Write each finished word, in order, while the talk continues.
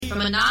from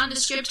a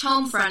nondescript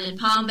home front in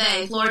Palm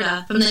Bay,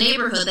 Florida, from the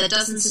neighborhood that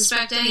doesn't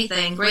suspect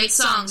anything. Great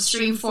songs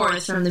stream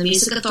forth from the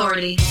Music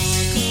Authority.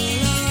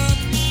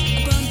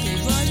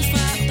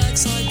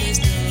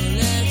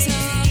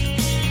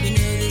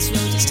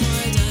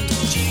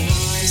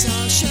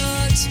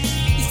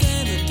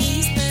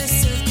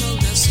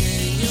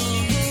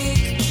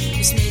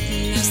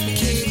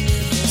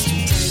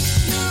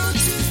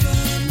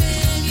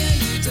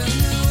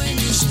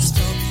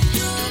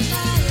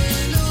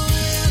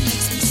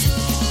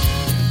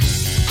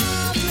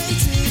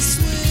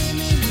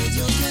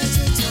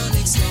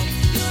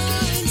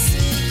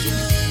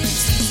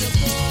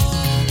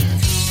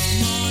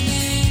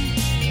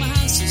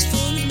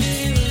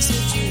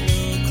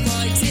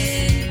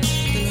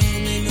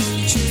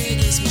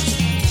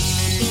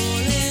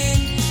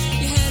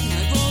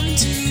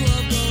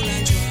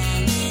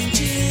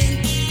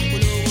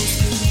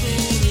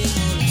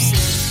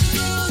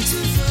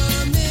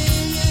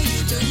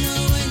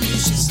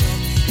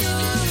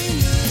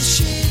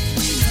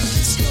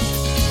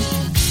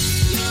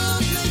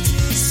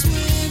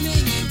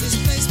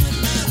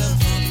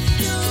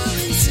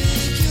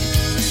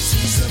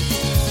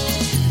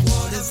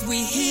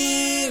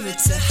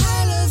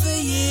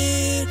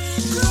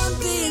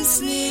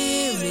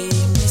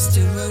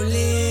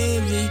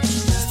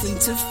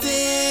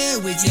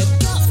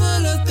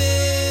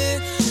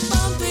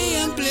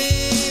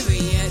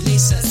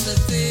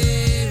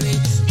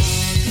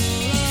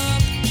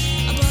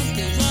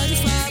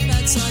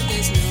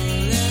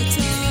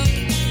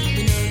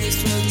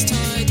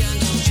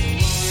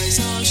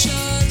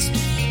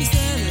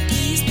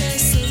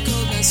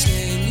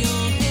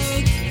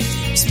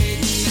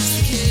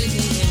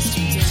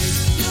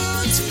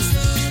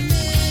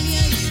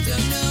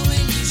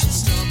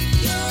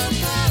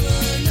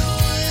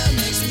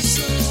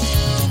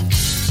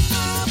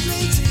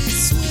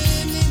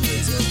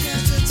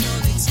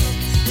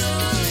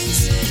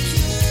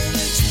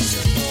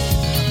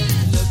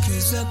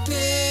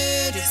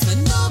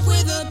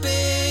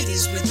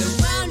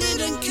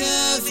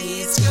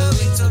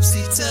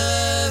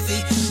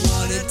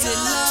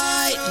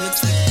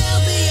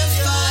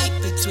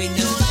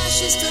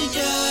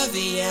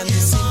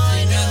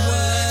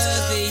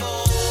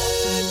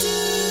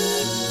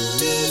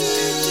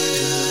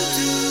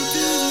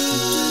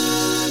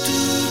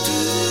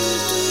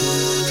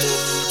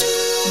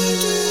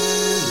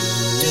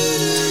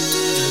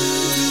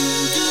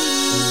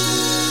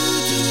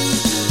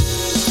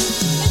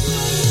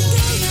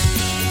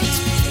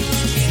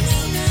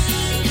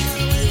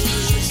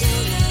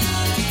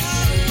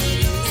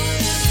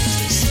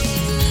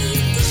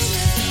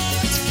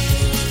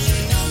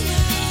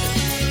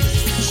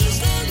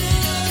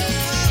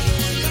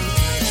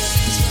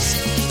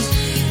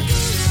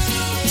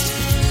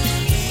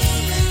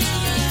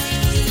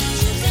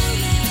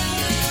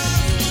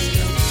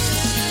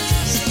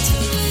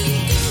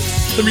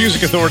 The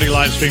Music Authority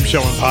live stream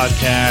show and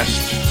podcast.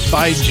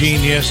 Spy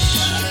Genius.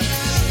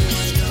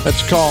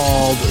 That's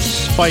called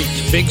Spite.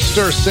 Big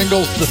Stir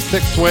Singles, The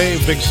Sixth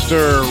Wave, Big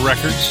Stir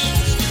Records.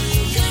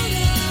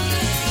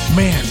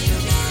 Man,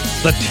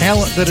 the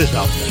talent that is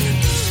out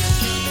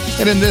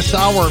there. And in this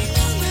hour,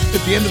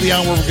 at the end of the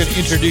hour, we're going to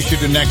introduce you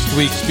to next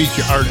week's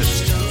feature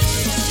artist.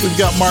 We've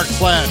got Mark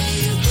Platt.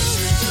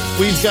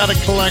 We've got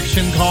a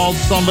collection called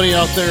Somebody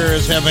Out There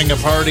Is Having a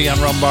Party on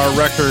Rumbar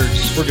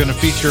Records. We're going to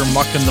feature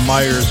Muck and the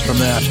Myers from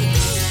that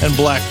and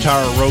Black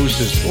Tar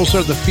Roses. Those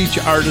are the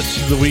feature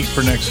artists of the week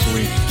for next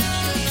week.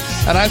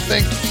 And I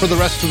think for the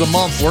rest of the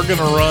month, we're going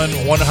to run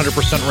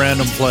 100%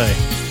 random play.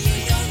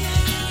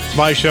 It's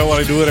my show.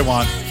 I do what I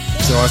want.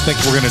 So I think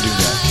we're going to do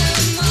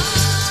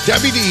that.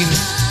 Debbie Dean.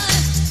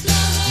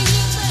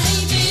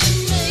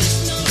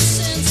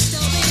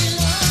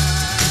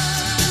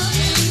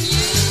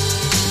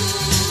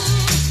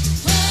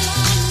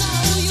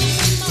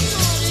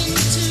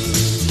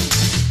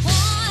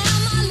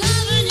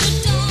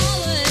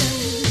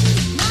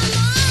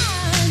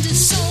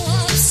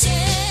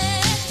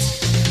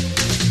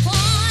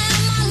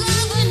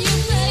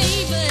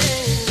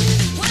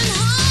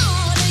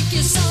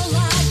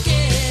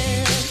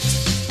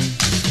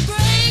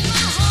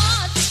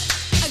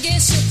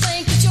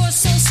 Think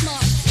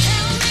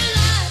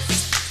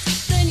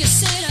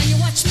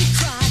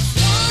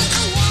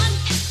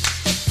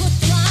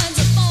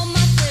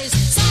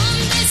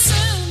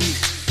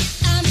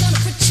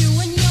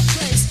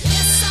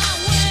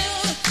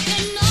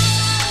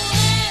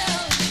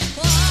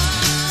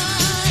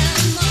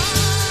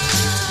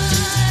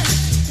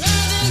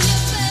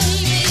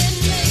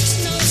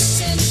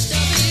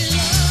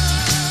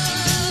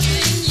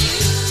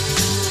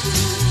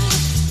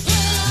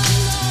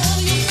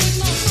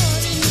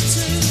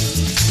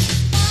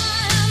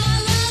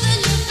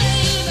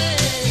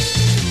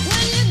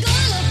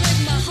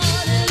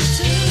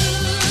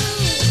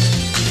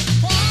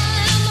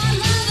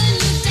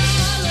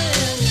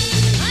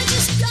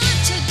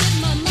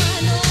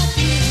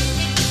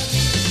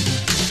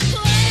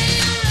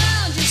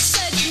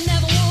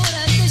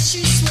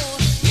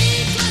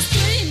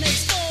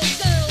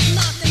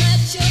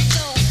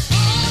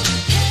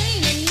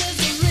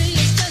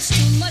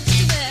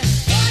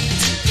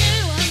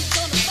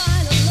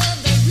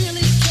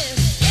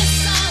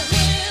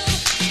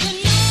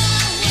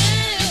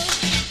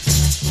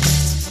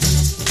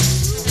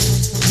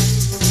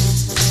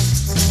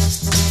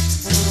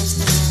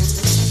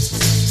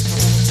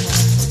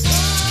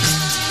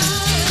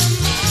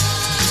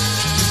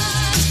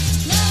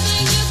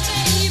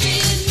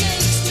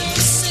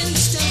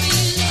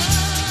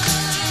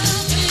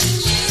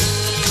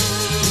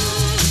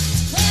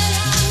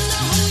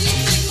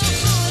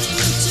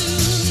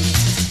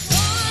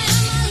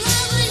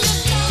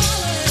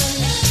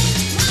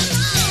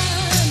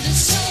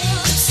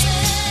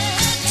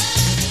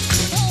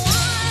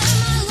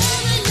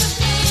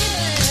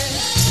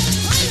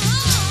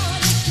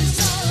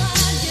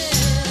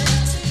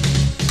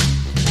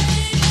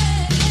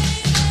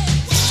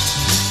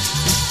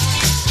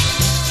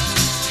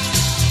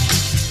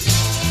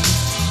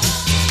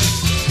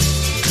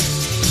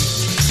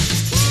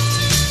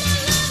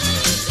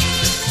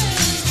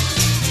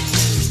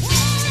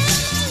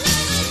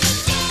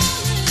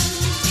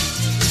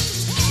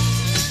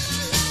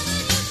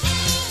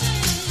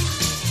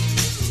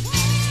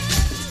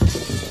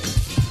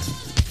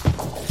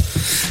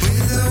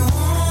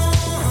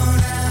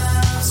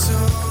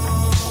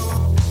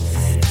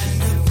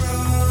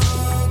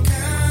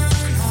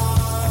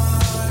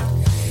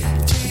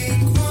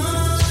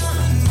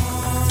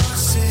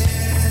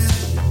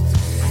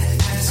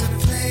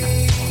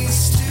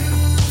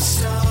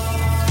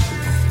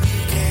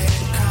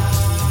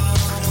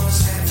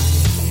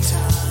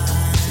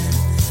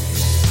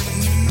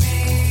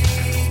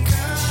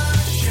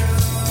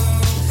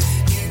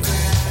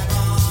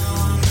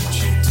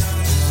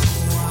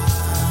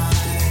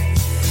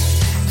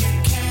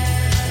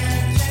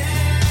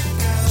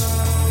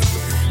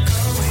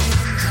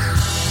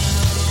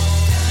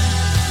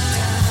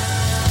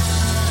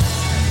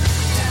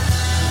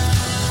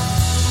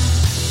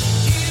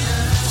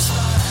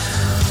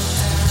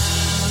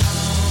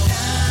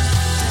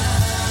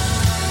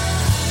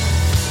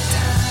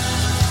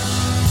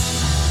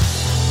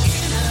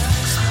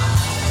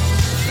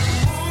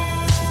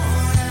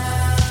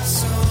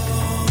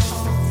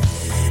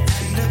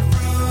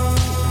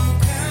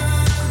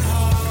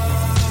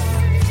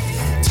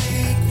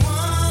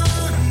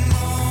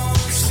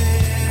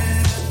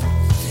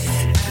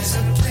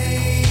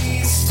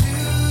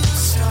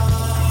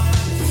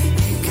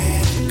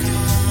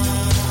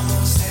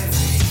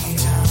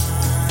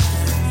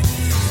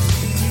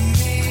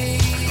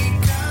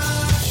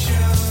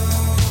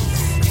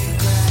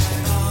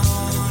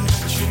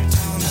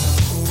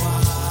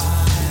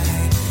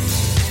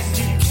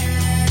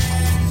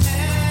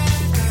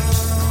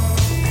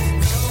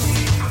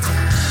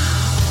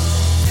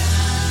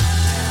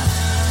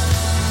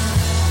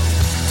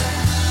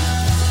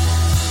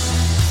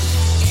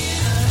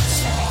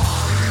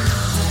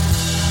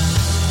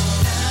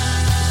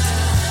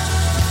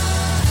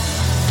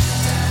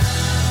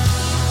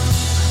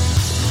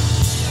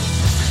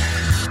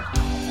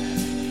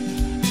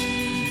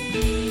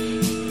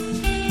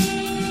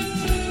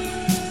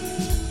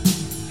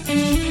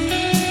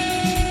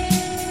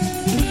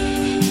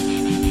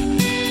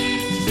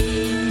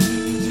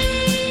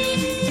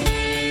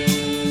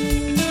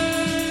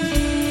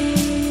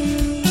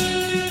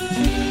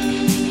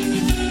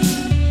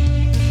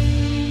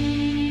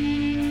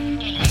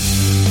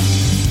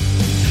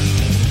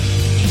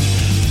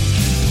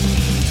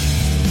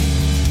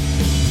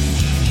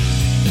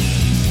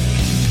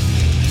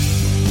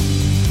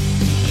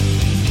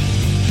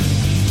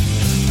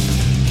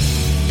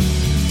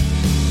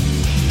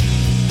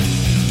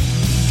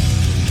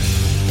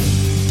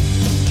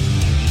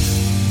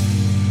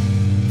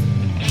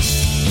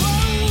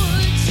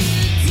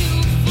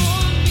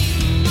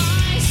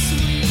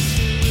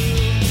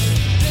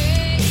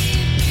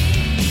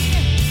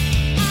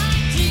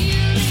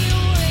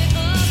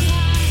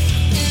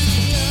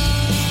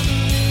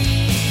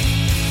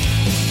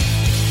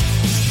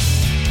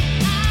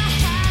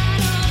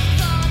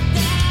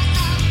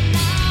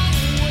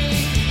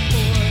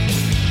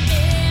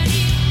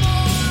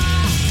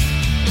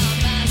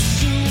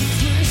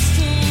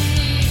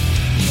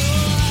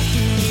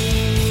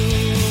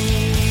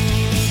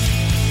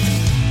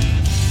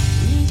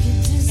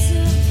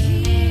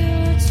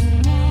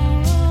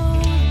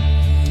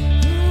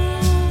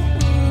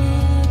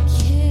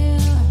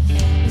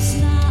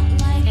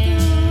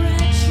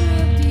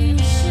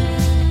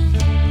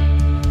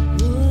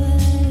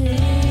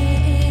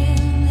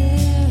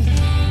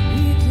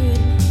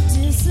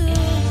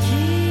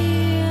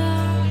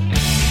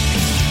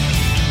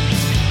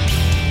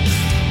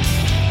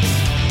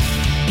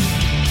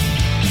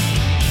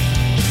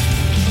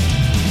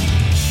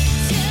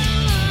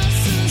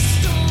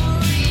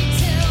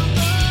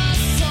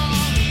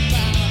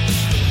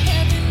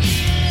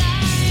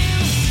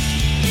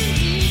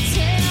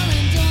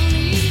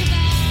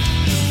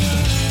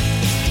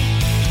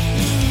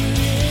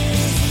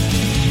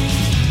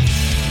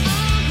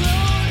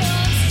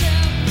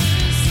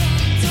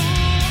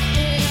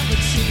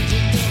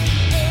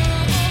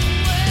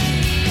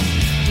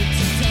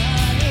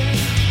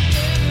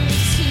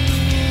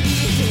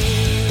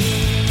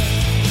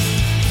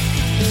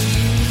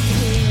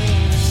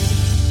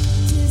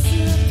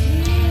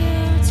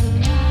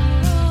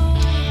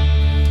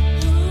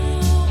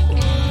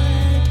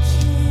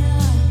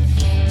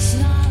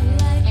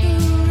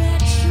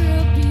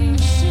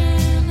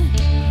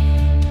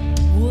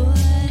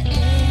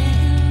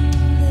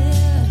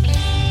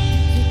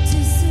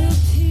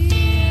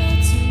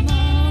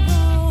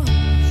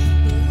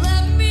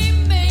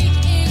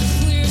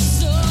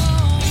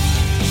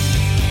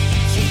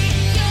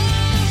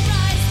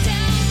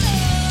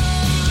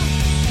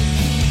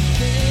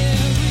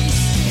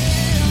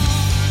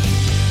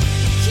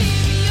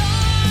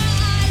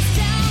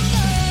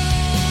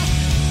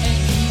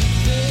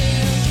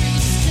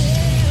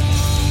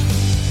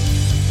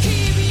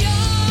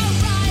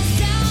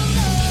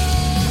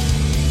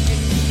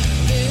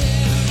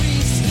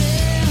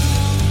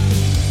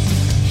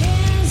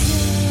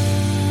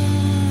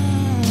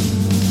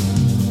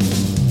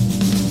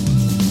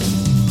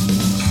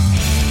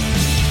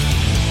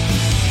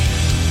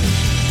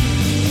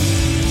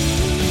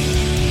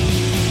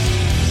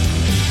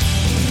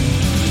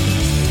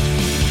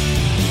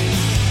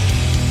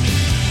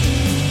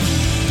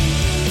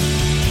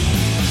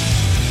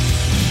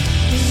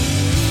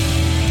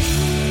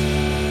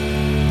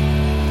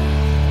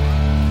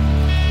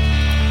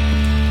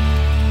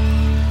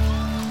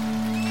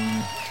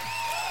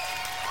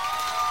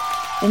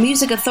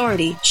Music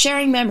Authority,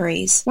 sharing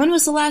memories. When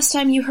was the last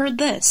time you heard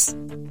this?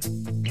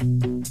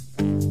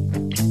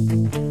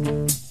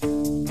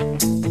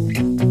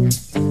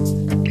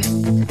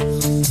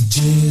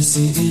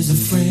 Jesse is a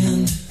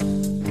friend.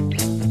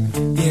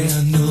 Yeah,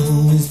 I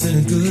know he's been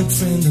a good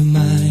friend of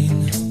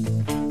mine.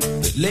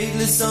 But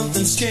lately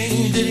something's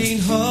changed, it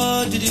ain't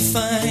hard to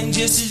define.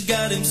 Jesse's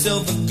got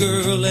himself a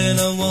girl and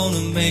I wanna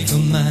make her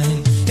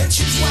mine. And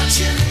she's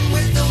watching him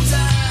with those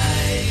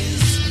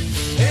eyes,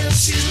 and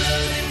she's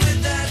loving him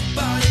with that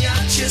body,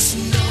 I just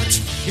know it.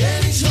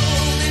 And he's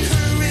holding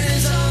her in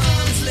his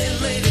arms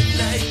late at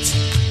night.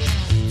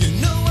 You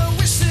know I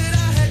wish that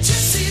I had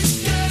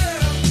Jesse's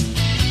girl.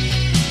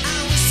 I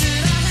wish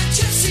that I had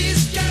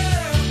Jesse's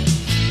girl.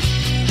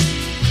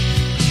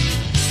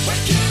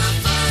 Where can I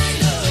find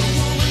a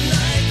woman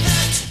like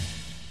that?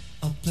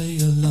 I'll play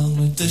along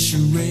with the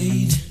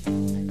charade.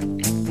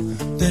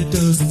 There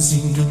doesn't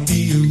seem to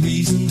be a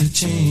reason to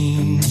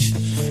change.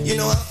 You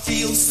know I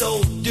feel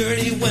so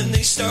dirty when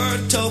they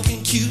start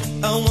talking cute.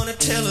 I wanna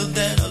tell her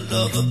that I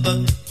love her,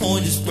 but the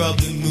point is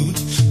probably moot.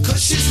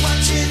 Cause she's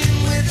watching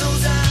him with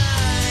those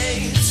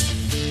eyes,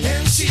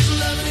 and she's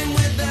loving him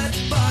with that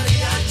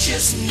body, I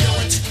just know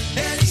it.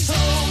 And he's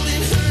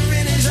holding her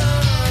in his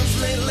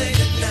arms late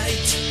at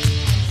night.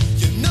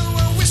 You know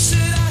I wish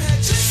that I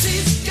had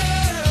Jesse's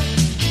girl.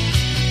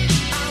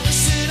 I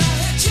wish that I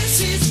had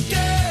Jesse's girl.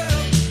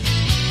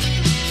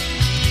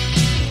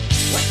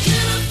 Where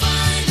can I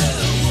find a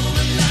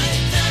woman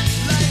like that,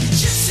 like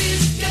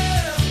Jesse's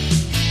girl?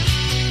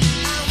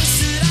 I wish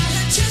that I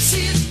had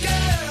Jesse's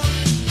girl.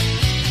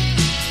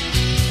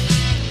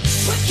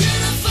 Where can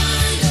I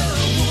find a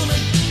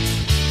woman?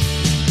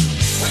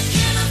 Where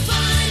can I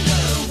find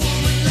a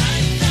woman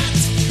like that?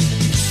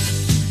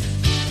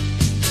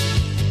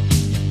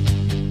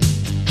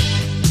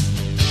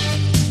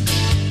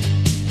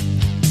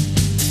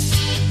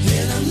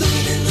 And I'm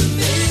looking in the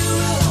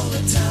mirror all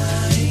the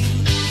time,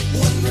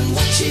 wondering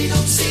what she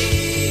don't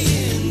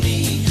see in me.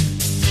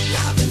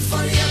 I've been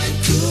funny, I've been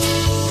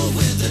cool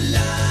with the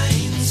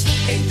lines.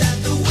 Ain't that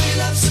the way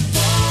love's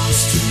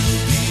supposed to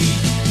be?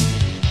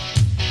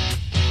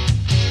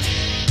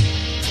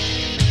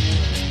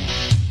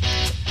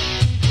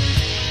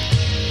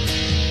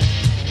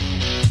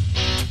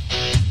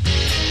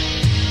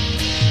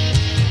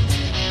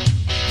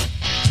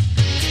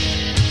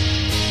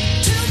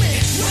 Tell me,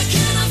 where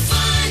can I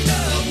find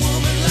a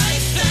woman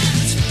like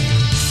that?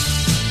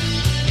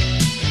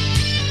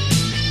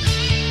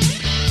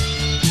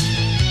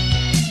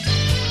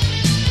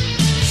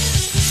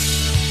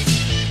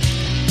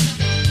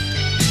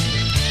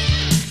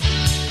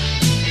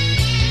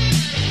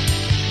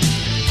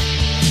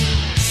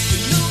 You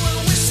know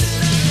I wish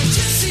that I had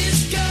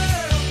Jesse's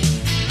girl.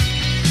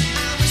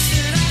 I wish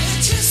that I had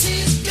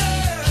Jesse's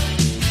girl.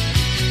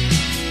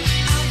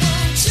 I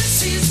want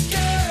Jesse's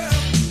girl.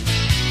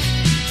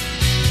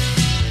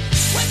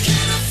 Where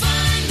can I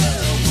find a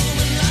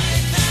woman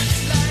like that,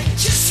 like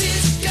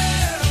Jesse's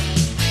girl?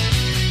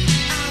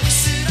 I wish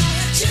that I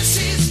had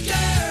Jesse's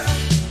girl.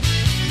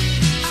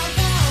 I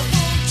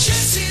want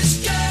Jesse's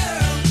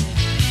girl.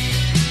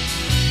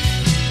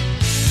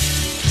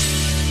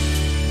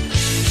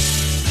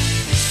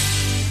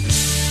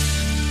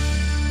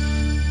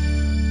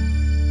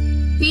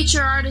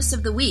 Feature Artist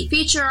of the Week.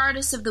 Feature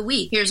Artist of the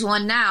Week. Here's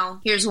one now.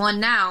 Here's one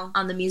now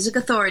on the Music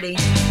Authority.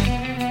 I'm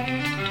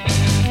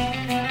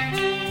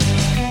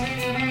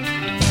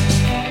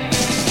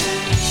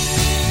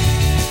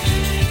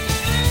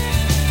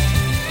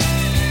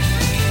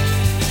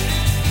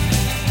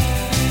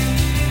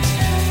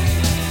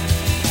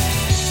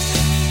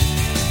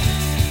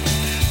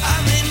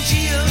in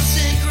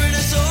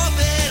geosynchronous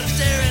orbit. I'm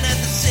staring at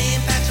the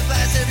same patch of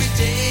ice every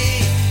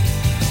day.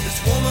 It's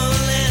warmer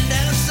land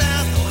down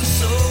south, or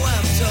so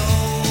I'm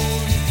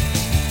told.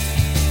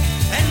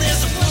 And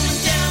there's a woman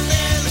down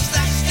there, looks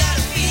like she's got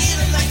a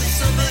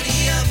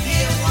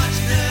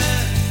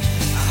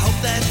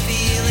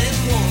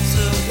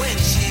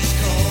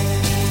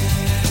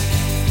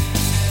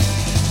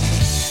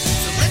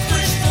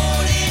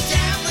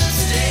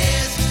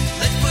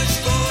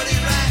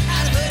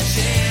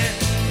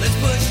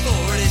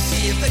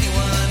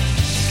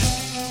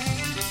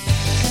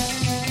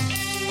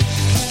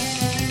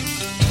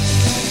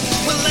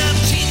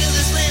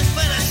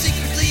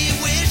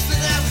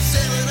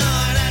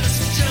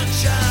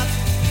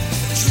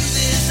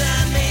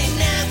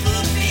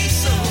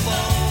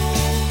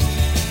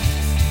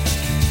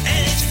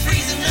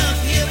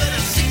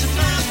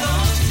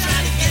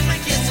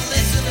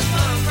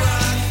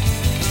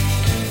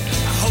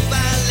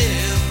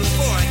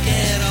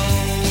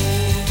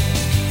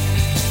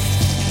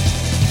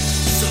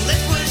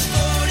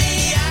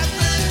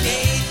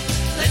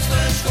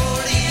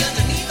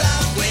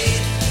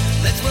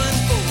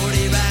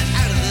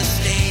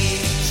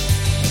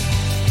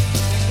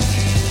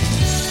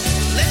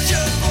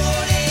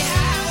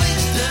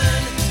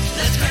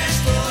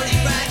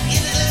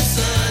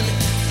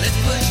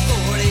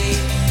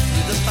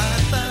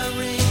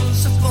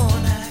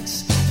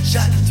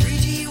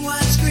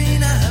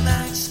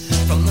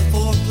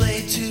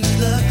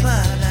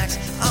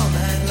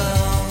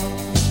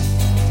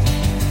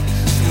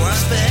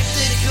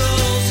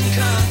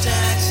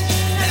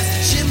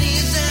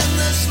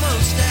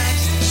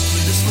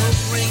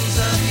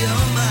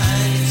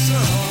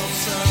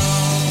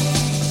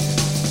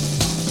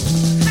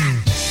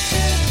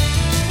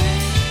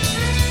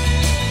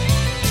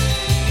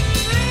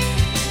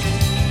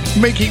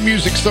Making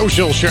music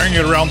social, sharing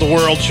it around the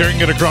world, sharing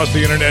it across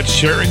the internet,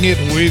 sharing it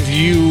with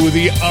you,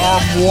 the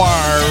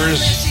Armoires.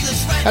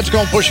 That's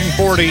called Pushing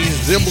 40,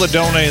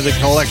 Zibladone, the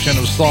collection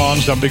of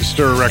songs on Big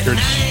Stir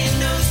Records.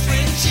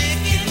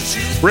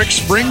 Rick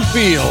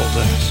Springfield,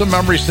 Some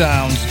Memory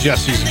Sounds,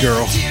 Jesse's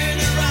Girl.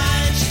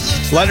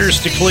 Letters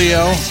to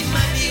Cleo,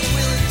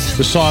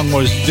 the song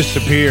was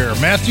Disappear.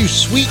 Matthew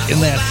Sweet in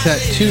that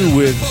set too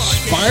with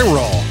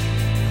Spiral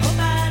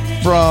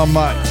from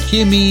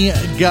Kimi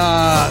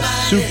ga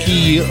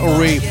Suki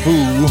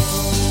Reifu.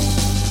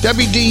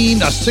 Debbie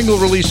Dean, a single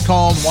release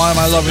called Why Am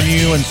I Loving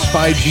You, and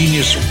Spy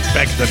Genius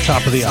back at the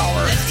top of the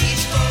hour.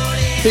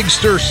 Big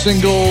Stir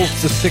Singles,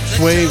 the Sixth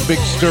Wave, Big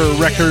Stir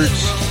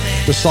Records.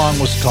 The song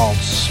was called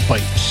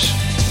Spite.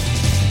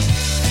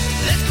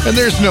 And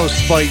there's no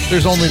spite,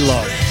 there's only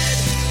love.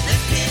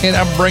 And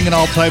I'm bringing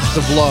all types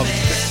of love.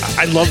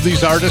 I love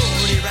these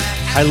artists.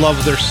 I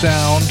love their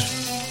sound.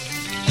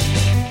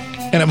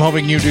 And I'm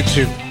hoping you do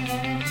too.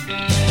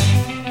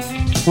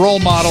 Role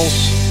models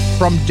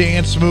from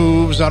Dance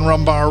Moves on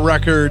Rumbar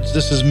Records.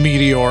 This is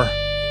Meteor,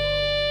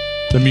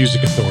 the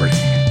Music Authority.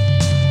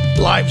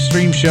 Live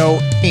stream show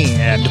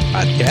and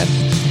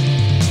podcast.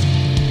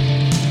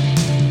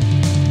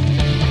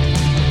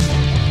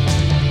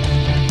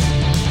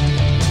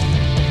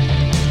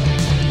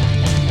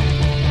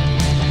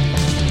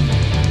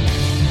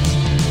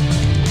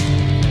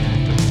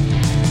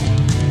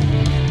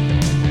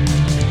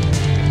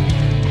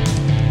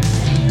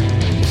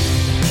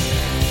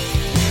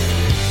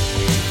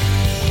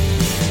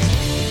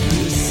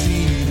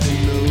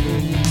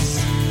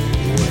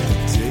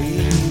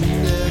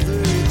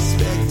 Never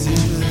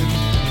expected.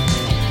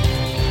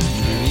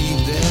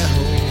 Leave that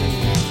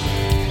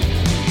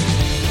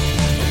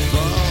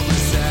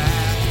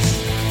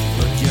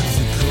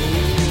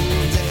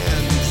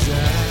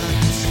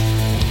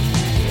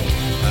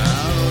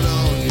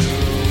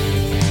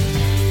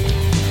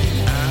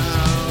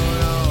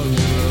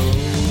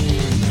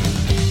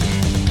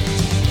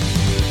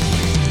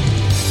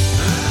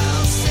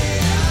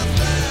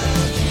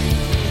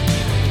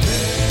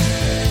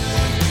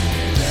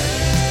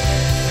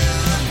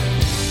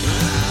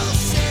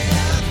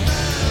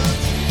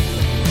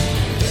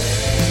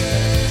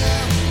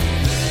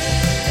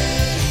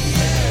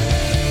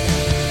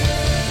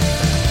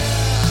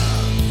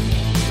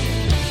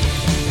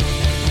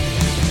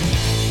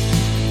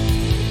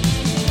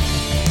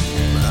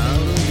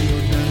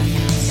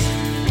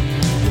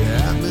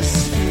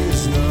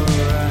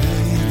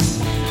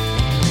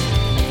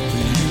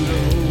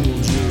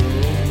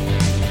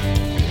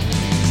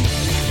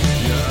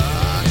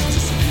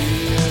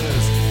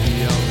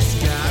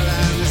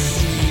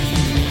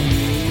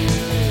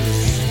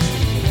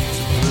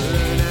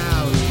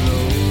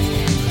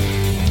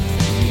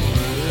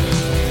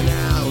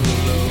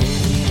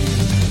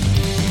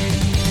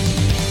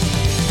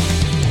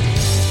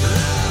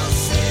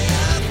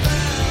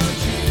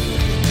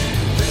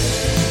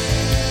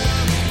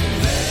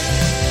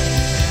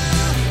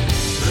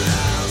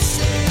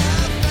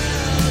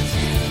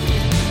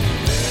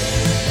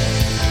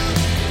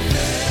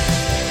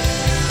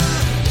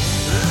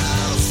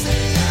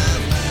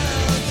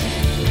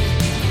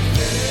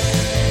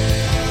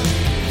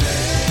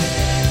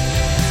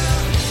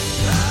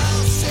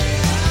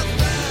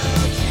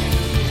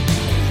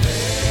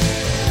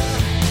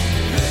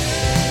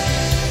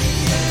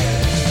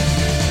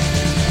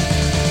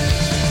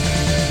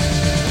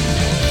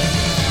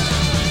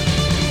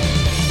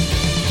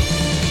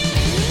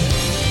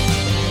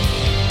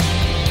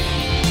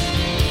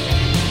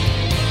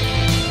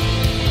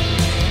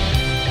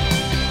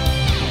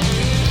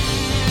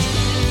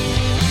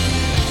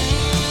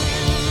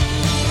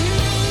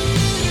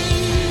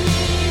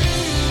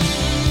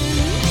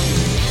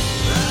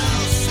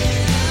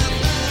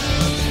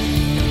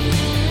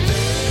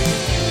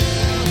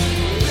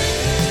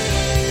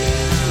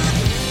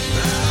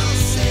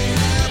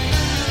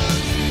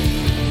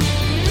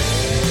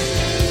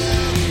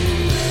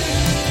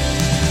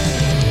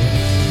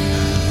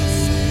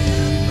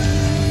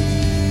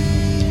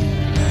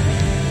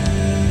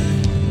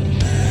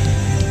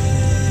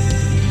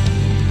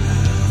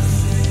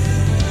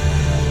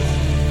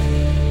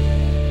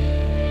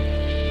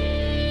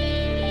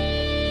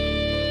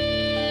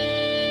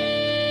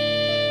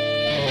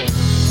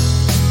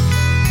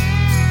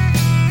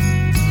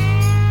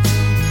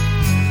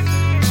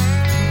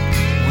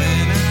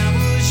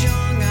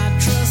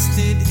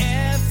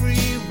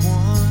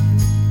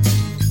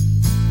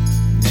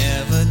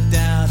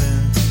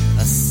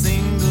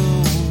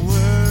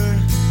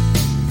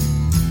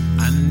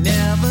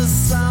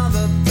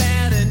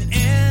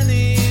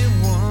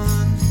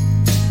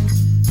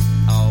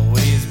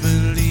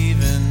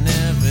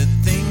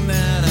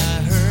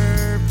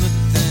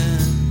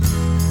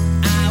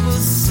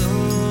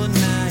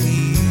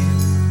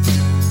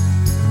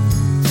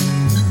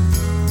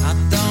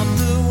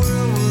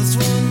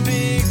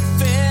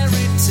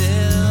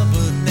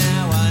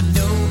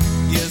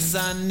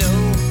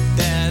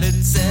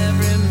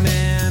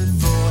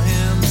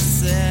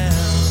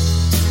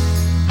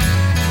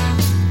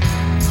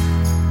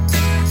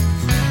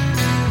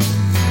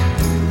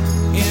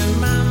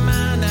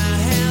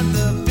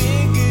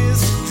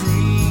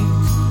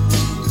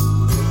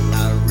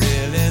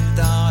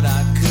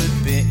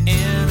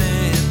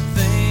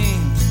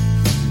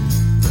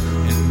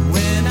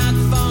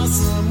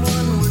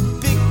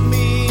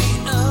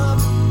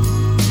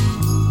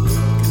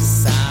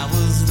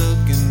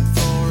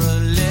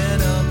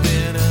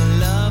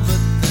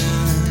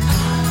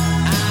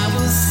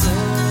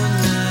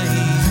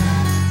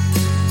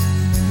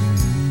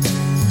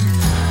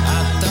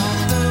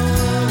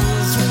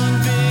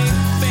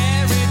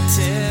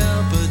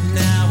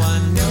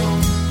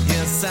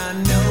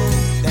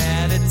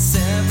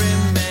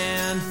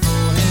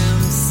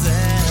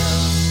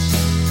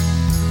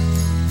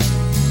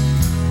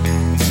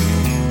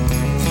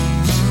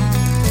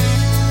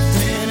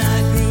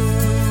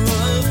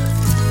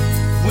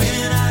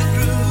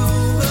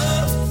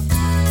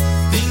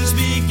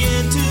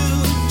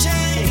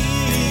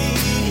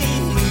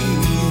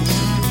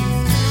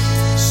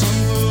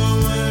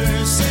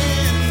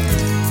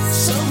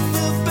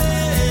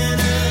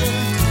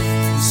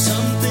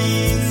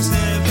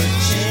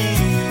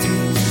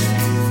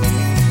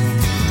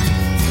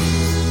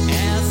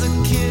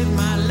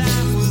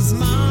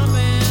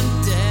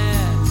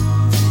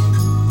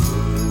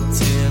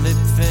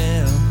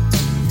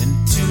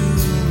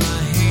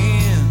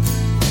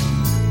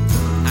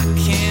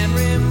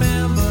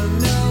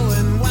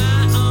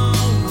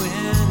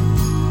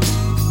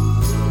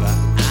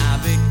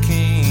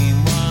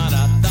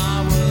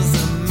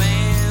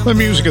The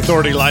Music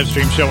Authority live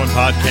stream show and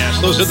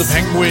podcast. Those are the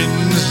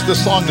Penguins. The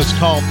song is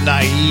called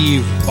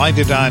Naive. Find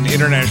it on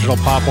International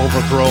Pop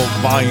Overthrow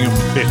Volume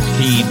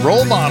 15.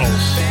 Role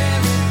Models.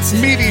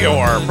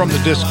 Meteor from the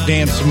disc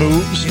Dance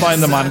Moves.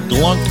 Find them on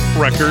Glunk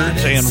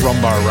Records and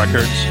Rumbar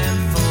Records.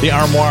 The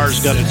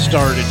Armoires got it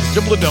started.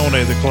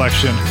 Dibladone, the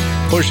collection.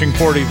 Pushing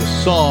 40, the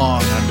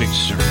song on Big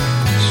Servants.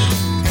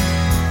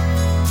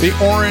 The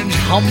Orange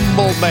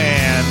Humble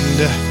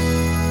Band.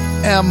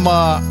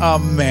 Emma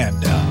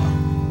Amanda.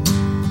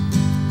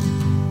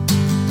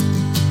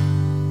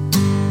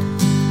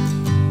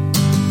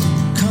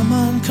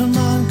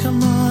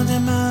 Come on,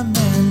 Emma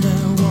Amanda,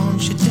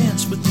 won't you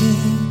dance with me?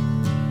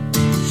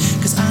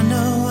 'Cause I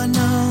know,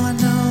 Emma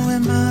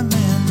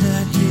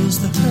Amanda heals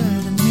the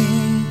hurt in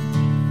me.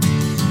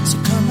 So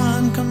come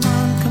on, good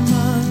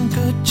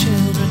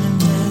children, and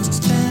dance.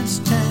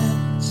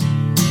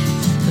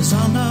 'Cause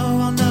I'll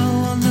know,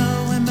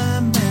 Emma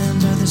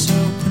Amanda, there's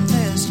hope and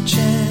there's a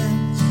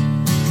chance.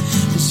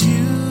 'Cause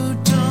you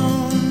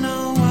don't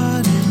know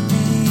what it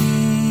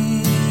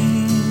means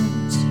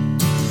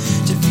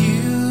to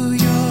view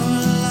your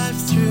life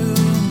through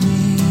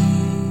me.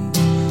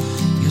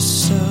 You're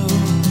so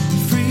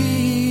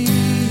free.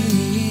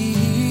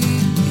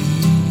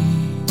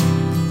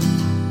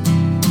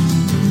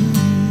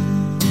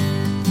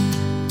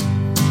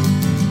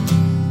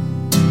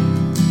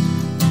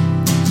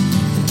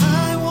 And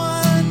I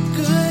want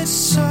good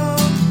so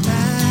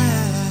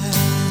bad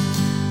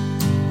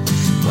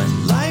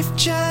when life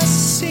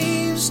just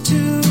seems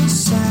too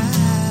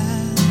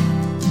sad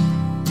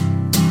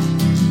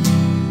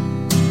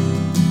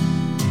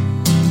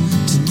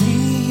to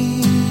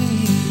me.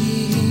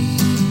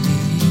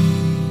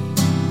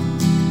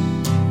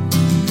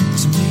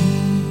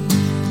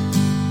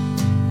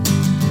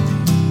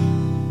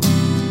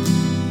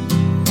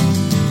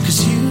 Cause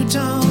you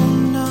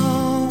don't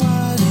know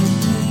what it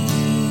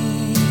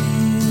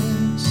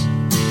means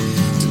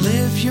to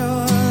live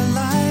your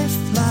life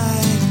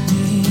like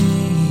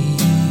me.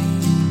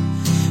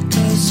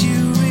 'Cause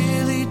you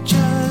really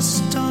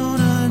just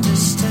don't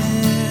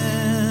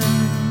understand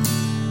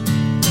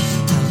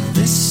how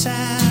this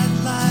sad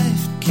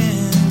life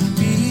can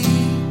be.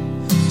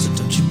 So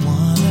don't you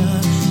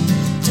wanna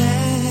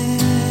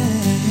dance?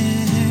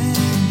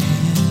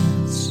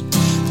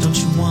 Don't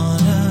you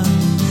wanna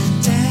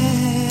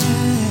dance?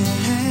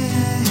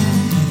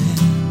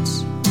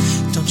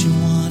 Don't you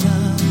wanna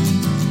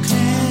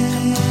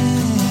dance?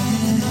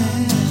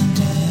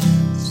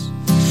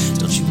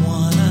 Don't you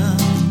wanna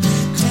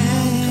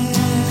dance?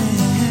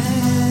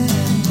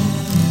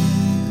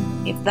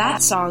 If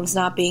that song's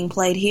not being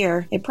played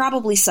here, it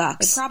probably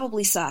sucks.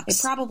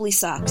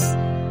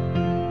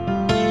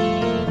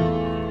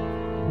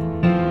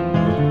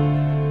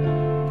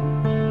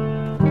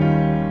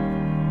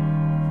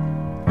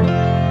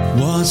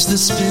 Watch the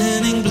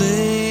spinning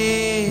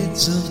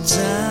blades of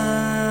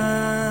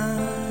time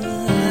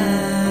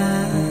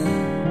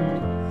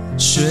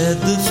shred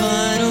the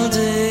final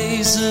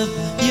days of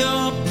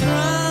your prime.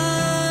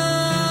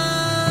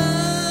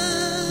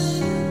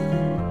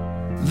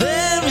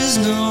 There is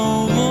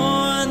no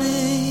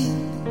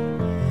warning,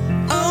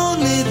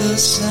 only the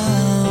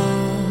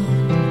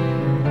sound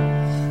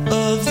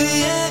of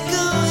the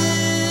echo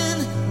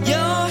in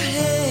your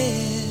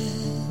head,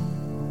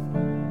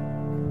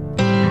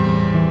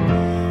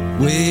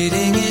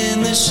 waiting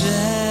in the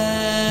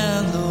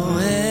shallow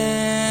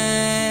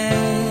end,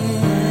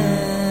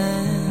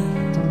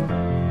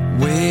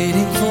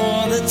 waiting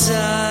for the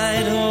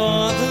tide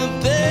or the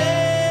bend.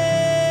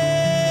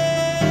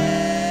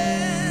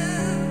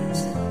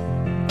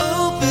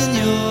 Open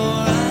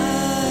your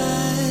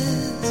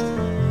eyes,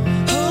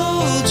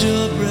 hold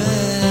your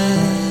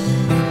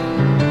breath,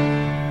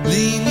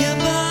 lean your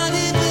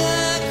body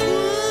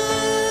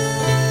backward,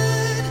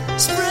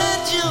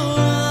 spread your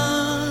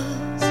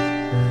arms,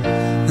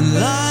 and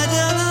lie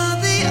down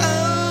on the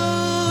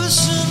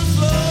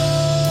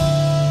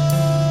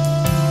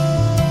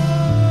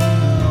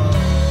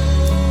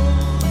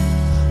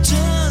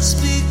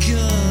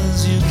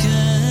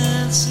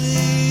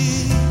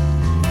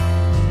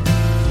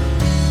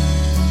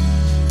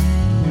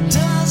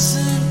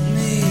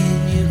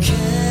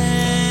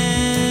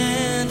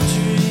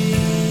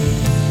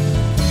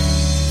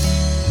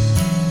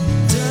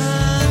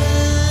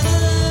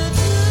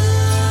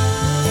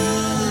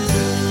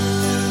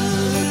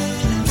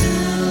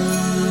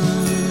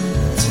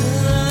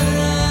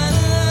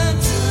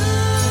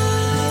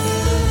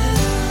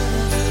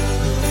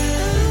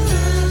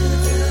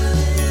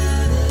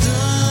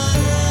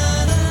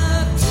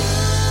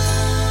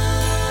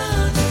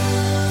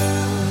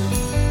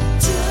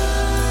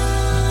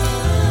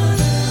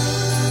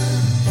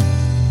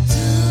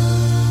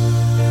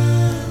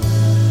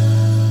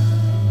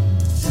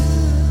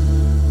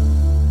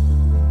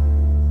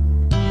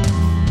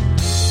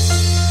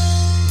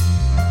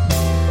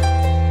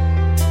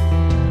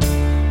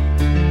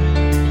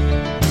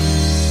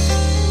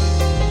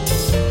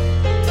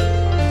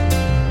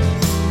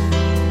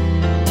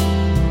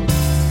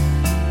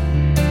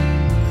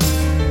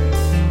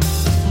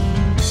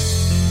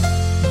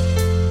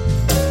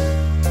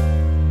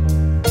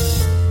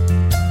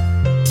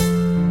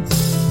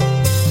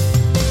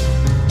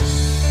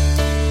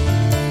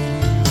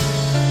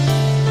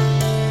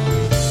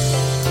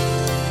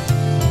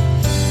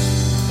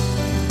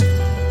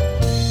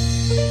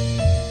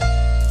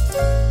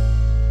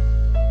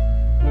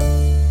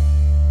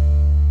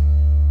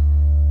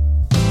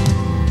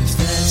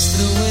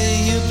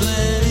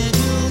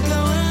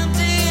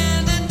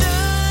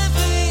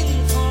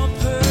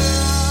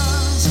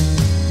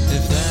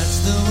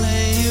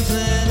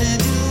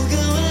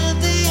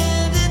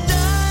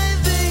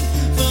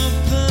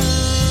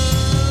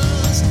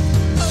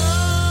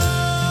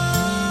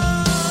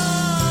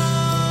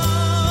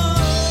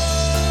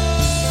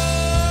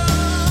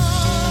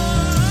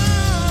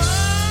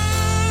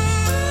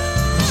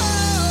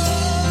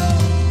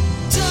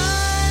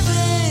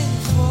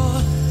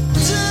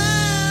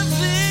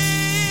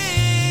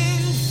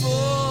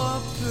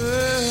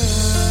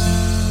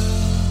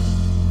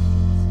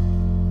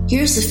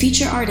here's the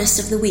feature artist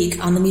of the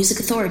week on the Music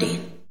Authority.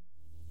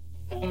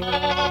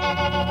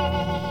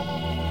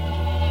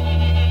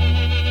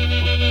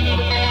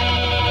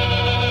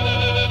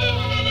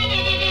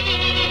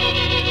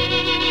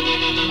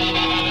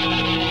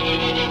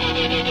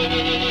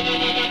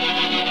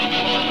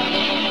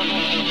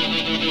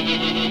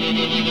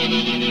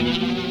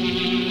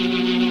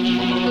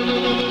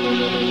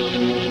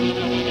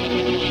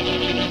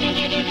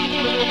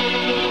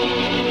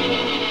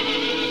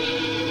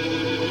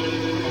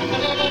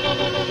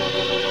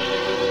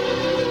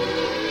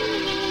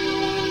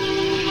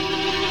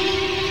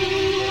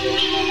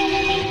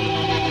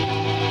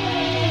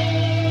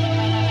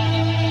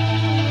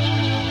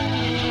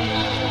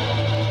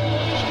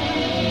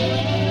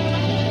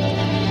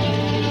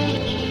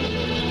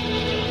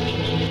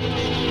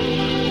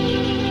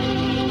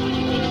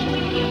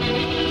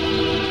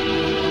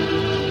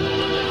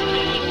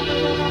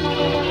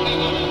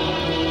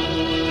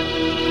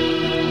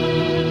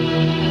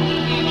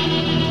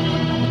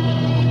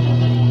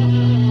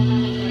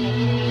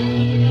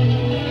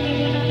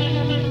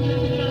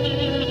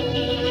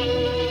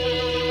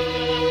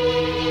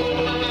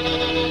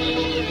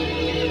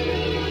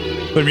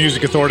 The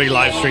Music Authority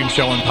live stream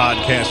show and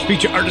podcast.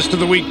 Feature artist of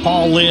the week,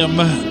 Paul Lim.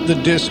 The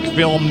disc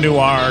film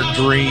Noir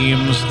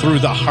Dreams Through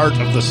the Heart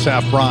of the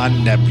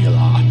Saffron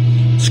Nebula.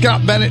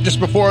 Scott Bennett,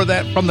 just before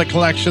that, from the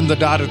collection The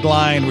Dotted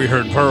Line, we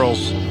heard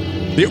Pearls.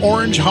 The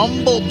Orange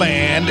Humble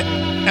Band,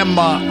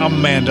 Emma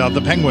Amanda, The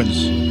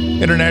Penguins.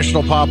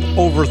 International Pop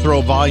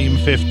Overthrow Volume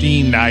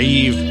 15,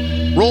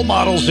 Naive. Role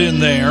models in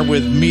there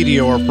with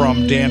Meteor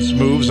from Dance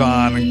Moves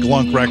on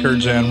Glunk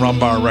Records and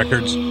Rumbar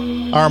Records.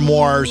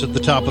 Armoires at the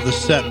top of the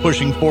set,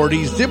 pushing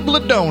 40.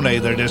 Zibladone,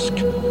 their disc,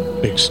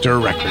 Big Stir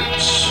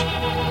Records.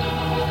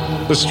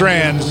 The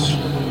Strands,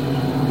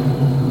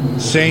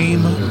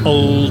 Same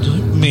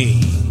Old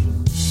Me.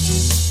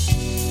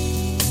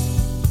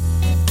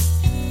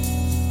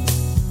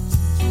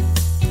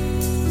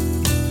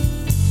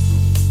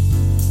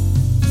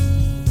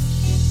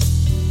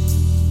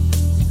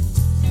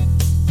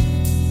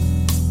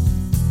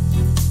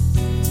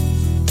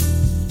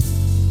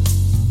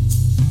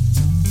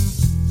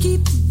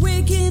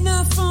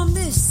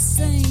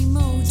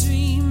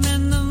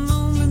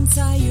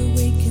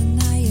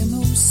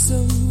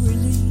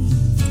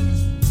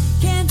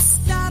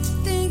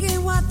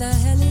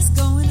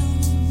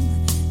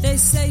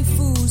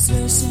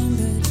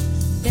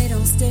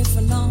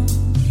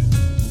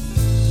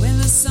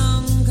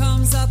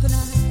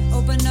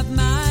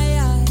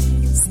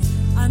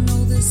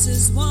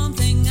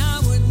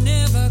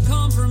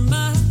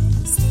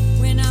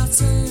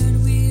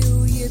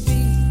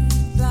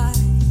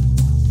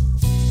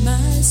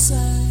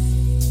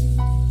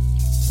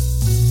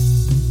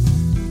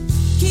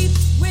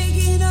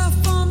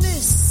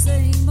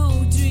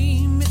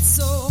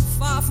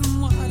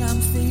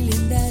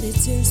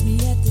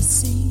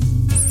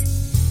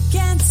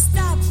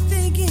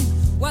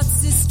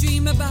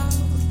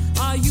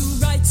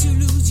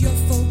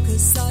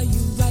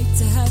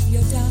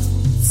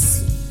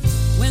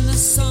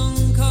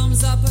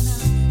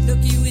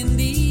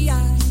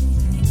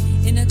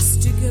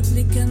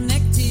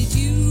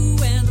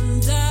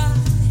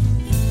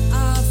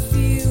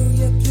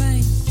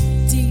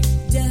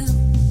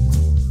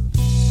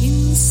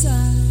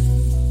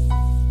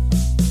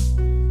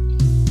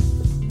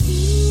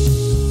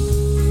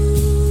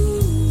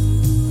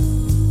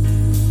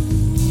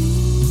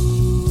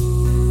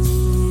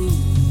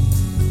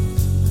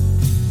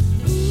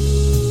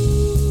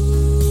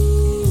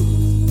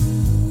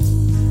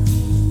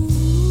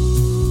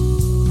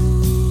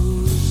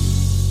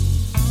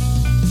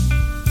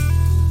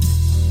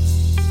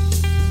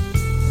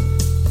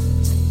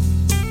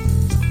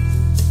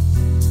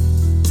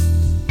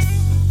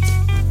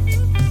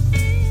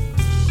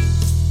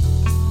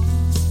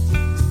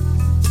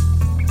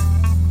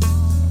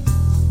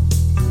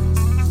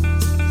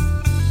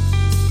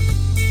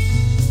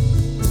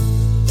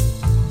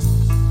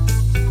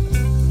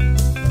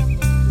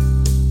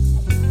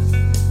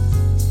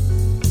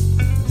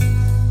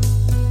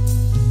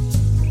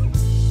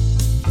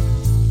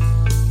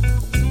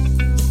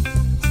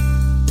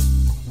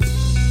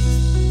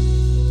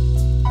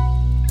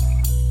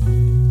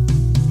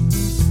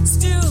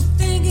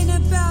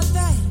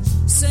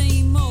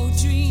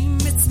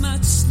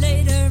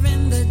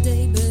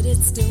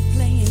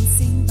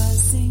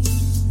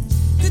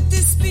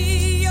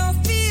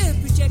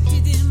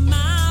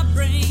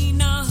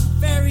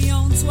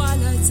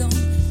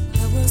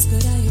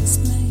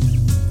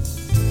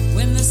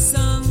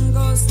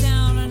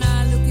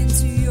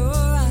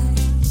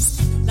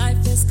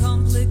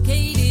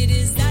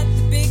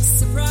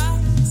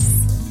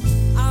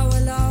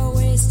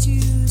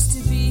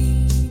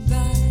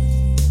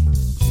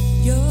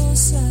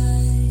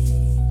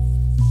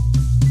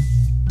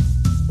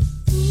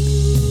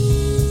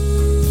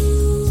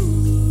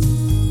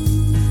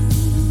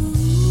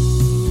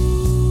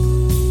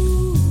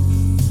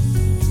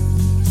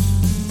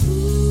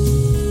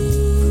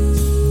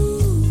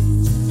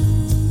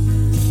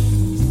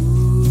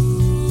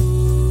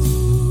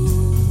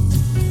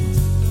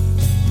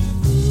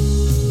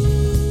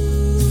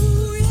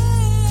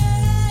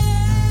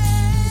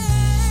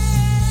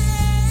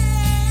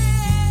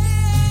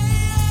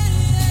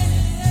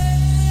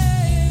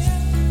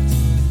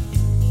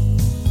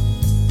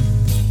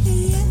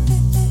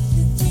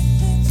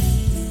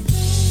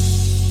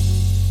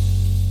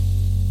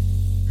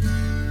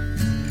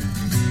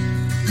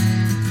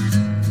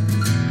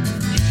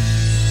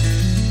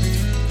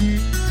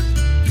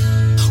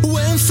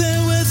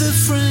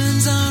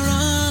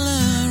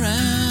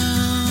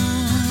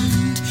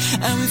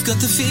 and we've got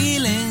the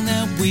feeling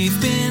that we've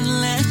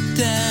been let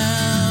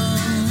down.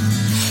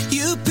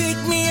 You pick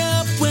me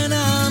up when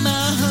all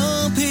my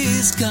hope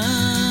is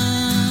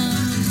gone,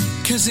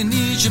 'cause I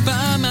need you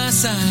by my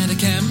side, I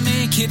can't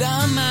make it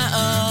on my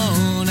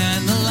own.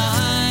 And the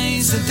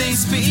lies that they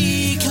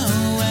speak,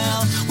 oh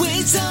well,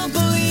 we don't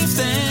believe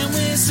them.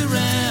 We're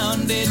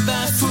surrounded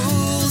by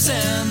fools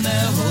and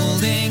they're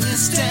holding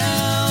us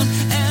down,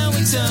 and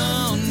we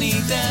don't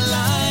need their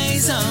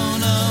lies, oh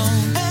no,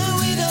 and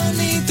we don't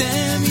need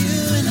them,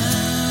 you and I.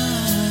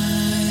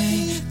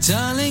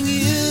 Darling,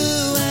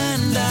 you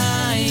and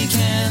I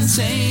can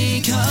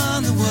take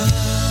on the world.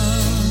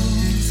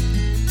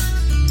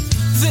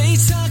 They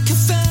talk of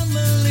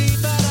family,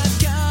 but I've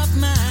got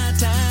my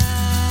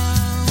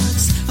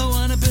doubts. I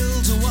wanna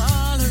build a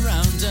wall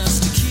around us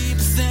to keep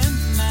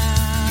them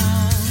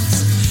out,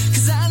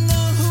 'cause I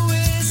know who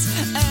is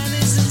and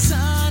isn't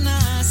on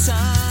our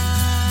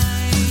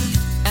side.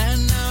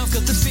 And now I've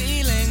got the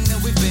feeling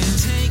that we've been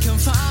taken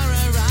for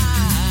a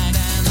ride,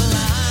 and the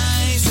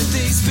lies that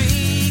they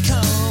speak,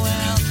 oh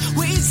well,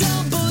 we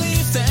don't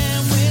believe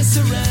them. We're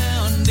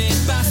surrounded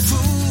by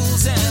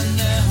fools and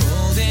they're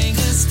holding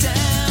us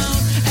down,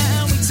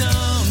 and we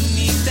don't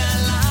need their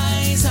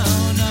lies,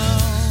 oh no,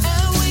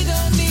 and we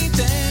don't need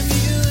them,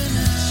 you and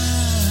I.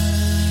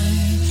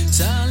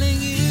 Darling,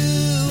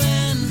 you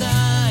and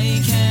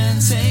I can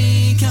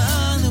take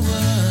on the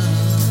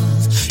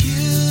world.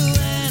 You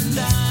and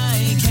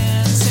I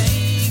can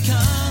take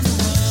on the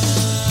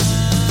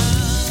world,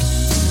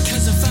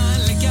 'cause I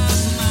finally got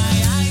my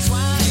eyes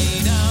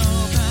wide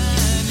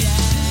open,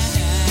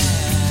 yeah.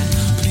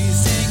 Please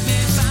take me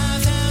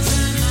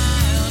 5,000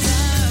 miles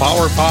out.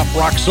 Power pop,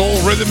 rock,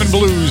 soul, rhythm, and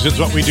blues is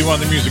what we do on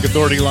the Music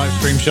Authority live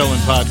stream show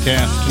and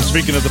podcast. And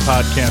speaking of the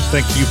podcast,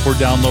 thank you for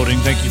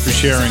downloading. Thank you for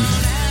sharing.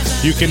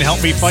 You can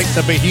help me fight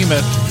the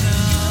behemoth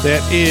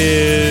that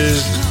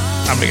is,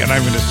 I'm not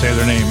even going to say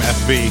their name,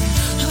 FB.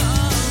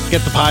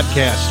 Get the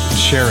podcast and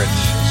share it.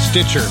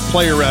 Stitcher,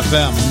 Player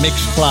FM,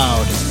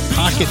 Mixcloud,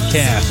 Pocket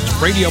Cast,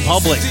 Radio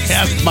Public,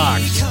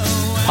 Castbox,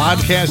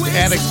 Podcast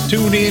Addict,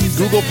 TuneIn,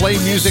 Google Play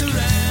Music,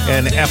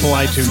 and Apple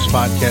iTunes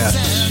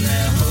Podcasts.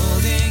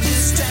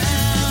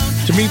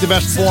 To me, the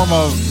best form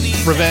of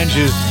revenge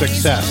is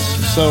success.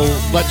 So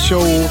let's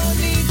show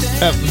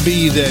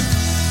FB that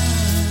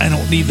I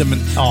don't need them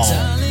at all.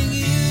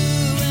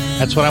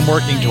 That's what I'm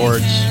working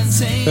towards.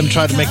 Going to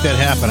try to make that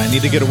happen. I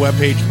need to get a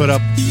webpage put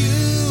up,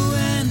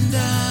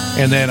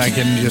 and then I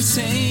can just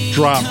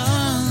drop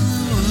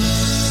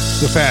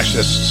the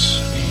fascists.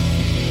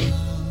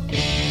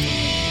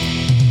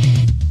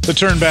 The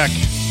turn back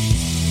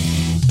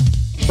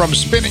from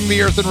Spinning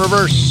the Earth in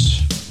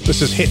Reverse.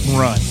 This is Hit and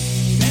Run.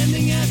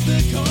 Standing at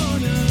the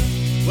corner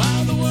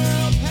while the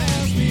world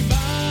passed me by.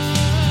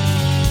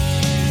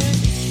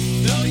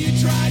 Though you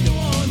tried to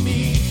warn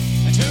me,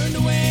 I turned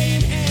away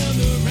and held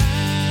the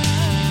right.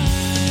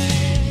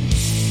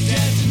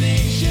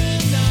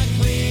 Destination not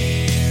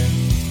clear.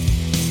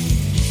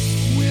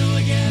 Will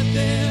I get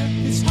there?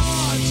 It's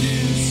hard to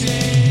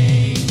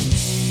say.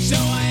 So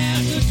I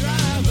asked the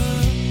driver,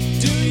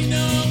 do you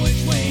know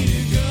which way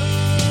to go?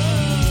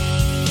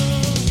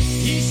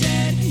 He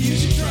said, you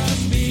should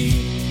trust me,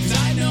 'cause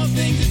I know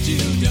things that you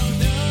don't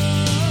know.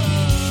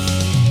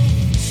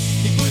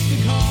 He put the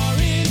car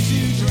into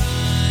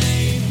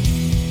drive,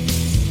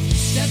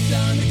 stepped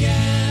on the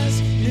gas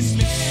and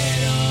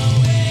sped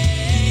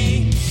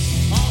away.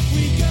 Off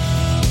we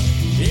go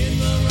in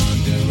the wrong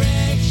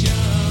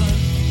direction.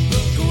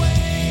 Look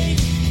away,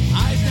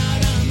 eyes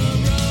not on the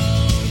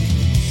road.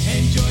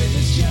 Enjoy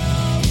the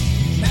show,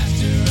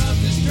 master of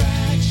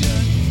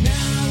distraction.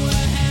 Now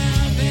we're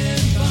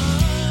having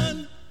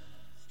fun.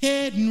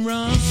 Hit and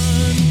run.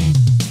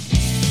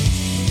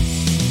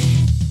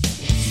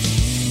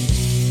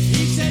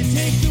 He said,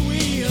 take the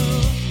wheel.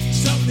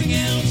 Something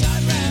else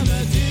I'd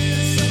rather do.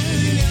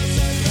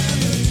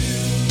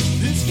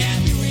 This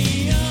can't be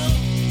real.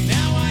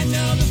 Now I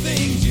know the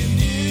things you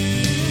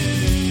knew.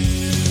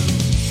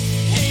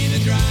 Hey, the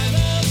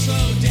driver,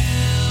 slow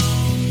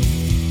down.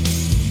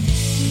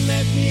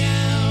 Let me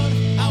out.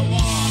 I'll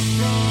walk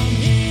from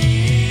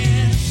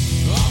here.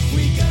 Off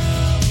we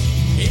go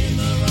in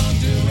the wrong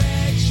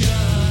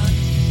direction.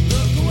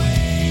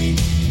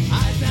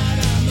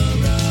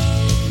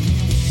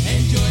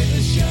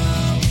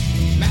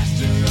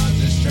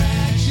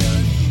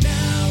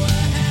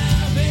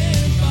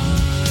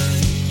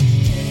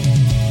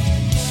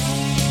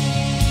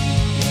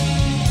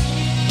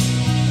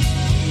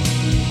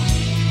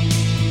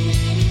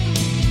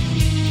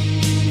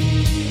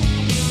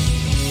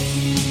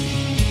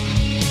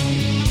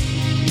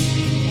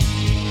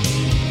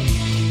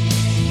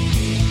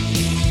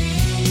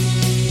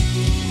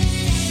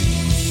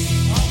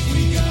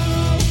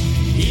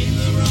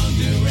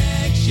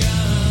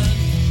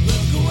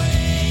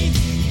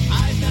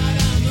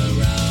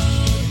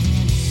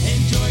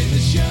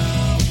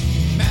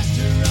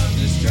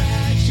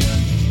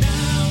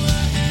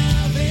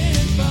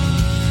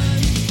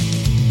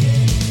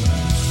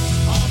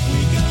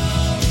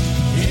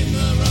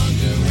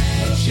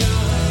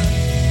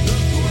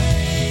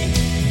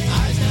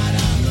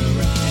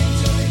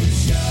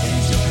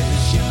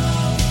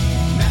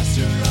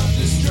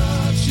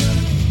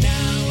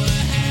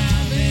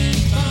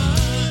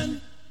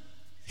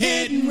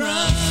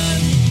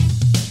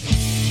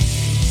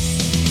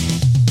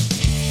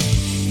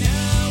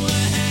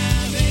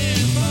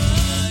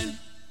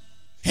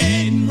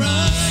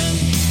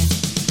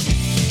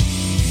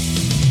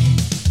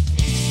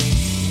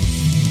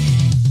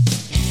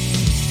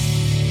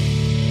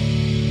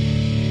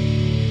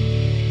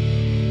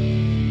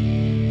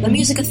 The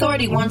Music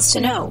Authority wants to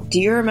know, do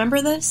you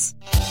remember this?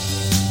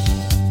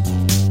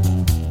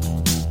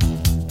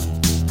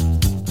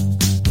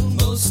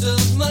 Most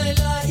of my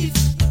life,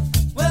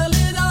 well,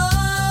 it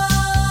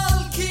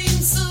all came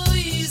so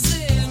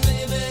easy.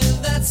 Maybe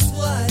that's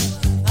why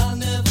I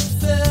never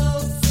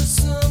fell for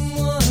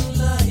someone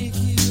like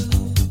you.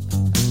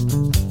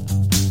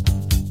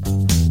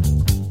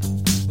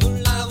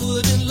 Well, I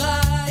wouldn't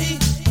lie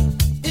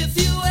if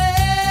you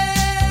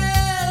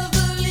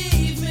ever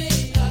leave me.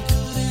 I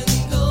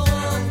couldn't go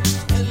on,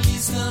 at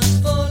least not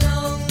for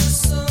long, with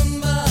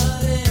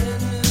somebody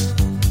new.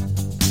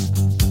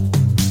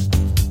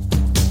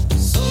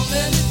 So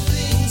many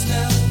things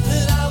now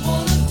that I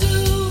wanna do,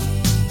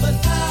 but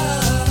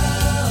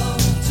how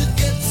to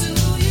get to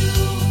you?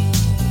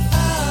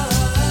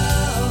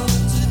 How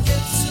to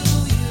get to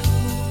you?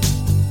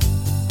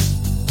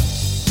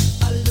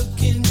 I look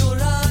in your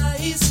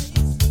eyes,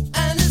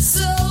 and it's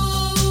so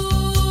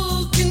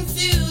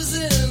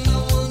confusing. I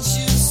want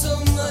you so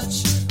much,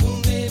 well,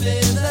 maybe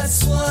that's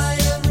why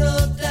I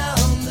wrote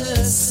down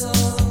this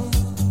song.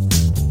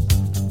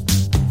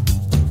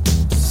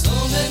 So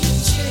many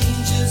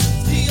changes,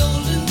 the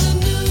old and the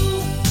new,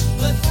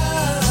 but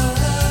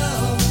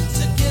how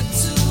to get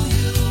to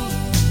you,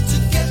 to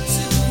get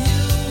to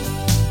you,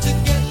 to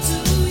get to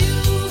you,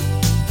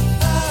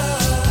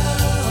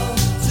 how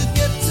to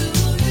get to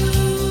you.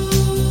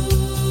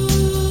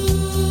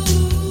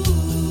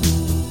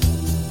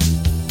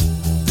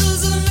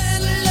 Does a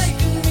man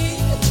like me,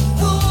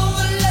 a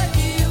woman like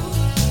you?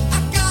 I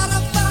gotta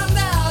find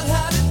out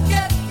how to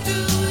get to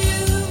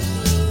you.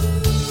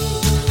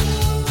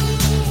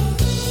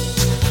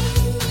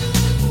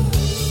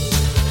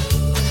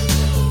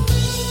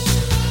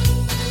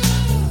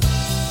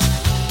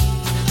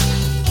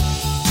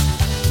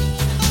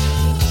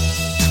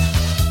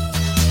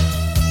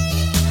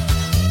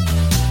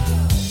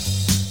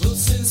 Well,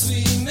 since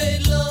we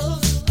made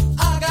love,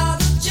 I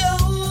got a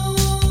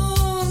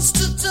Jones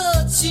to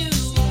touch you.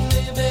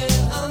 Maybe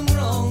I'm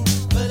wrong,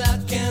 but I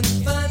can't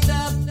find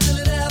out till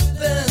it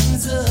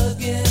happens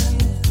again.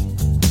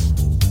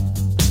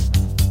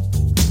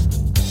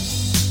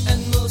 And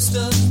most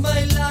of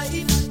my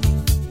life,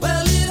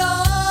 well, it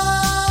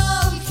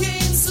all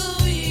came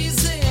so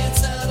easy.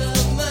 It's out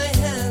of my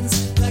hands.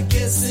 I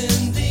guess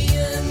in the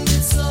end,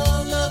 it's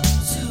all up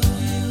to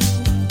you.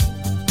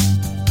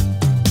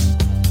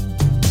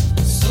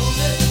 So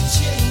many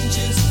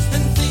changes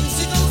and things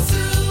to go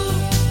through,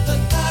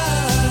 but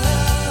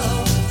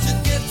how to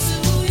get to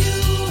you?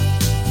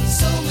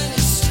 So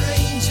many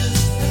strangers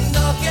and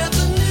dark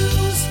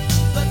avenues,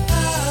 but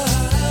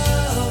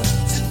how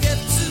to get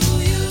to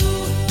you?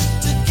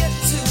 To get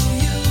to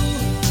you,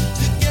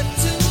 to get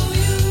to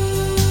you,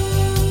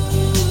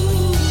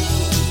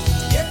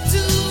 to get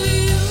to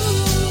you,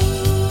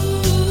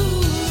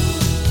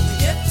 to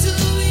get to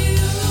you,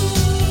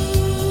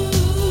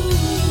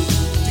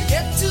 to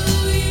get to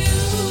you,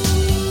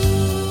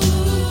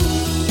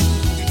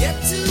 to get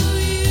to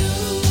you.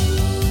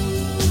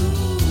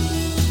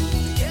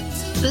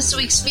 This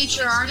week's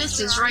feature artist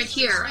is right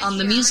here on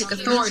the Music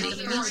Authority.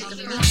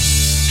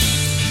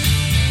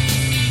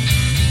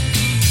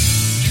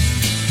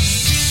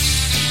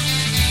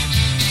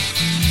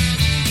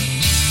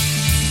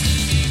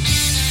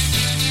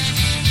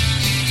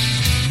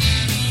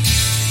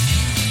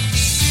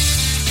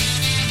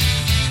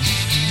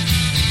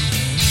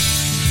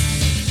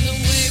 The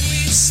way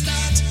we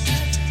start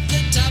at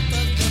the top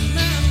of the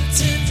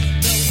mountain,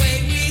 the way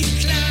we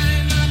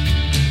climb up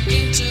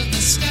into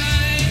the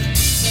sky,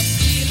 the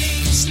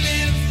feelings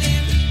lived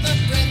in the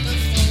breath of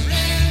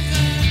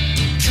forever.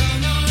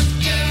 Come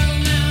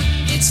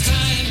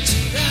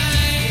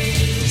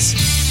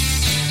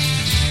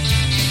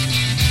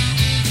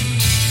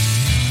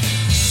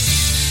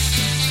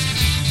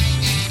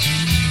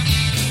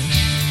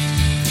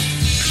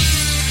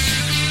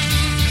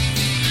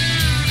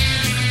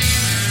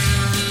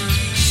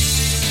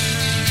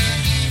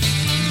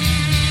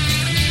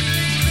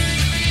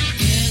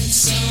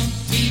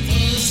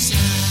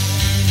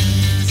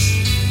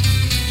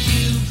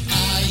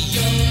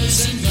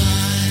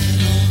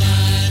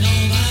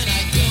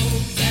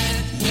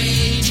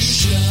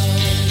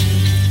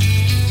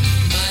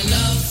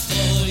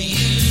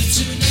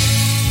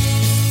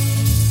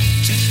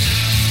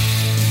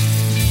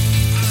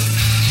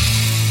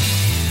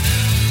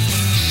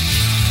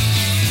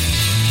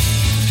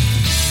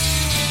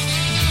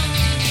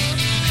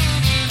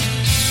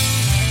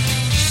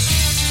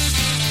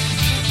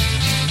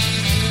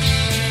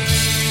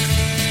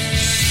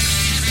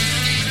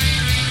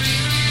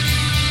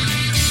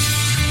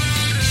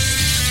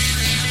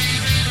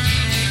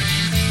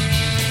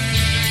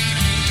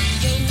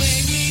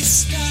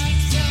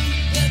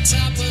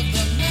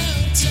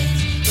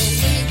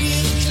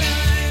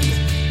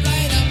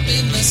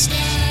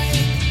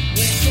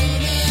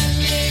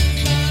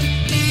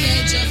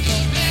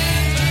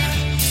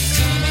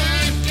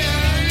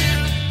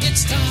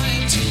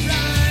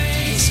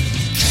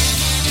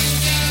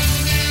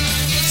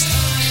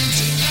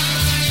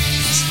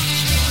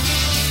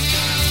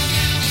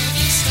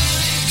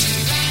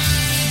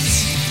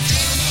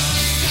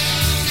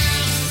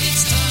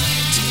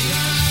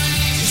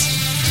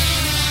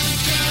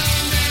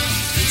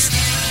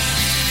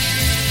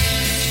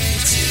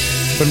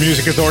The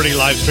Music Authority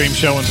live stream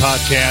show and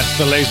podcast,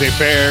 The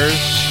Laissez-Faires,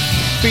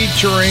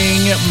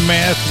 featuring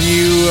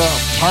Matthew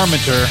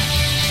Parmenter.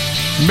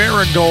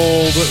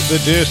 Marigold,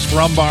 the disc,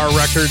 Rumbar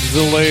Records,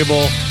 the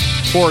label,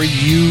 For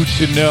You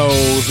to Know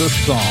the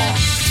song.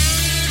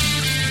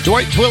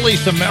 Dwight Twilley,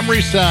 some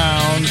memory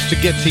sounds to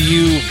get to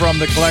you from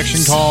the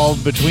collection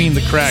called Between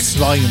the Cracks,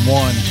 Volume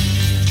 1.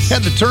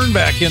 Had the turn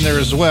back in there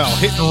as well.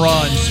 Hit and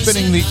Run,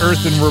 Spinning the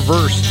Earth in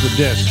Reverse, the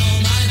disc.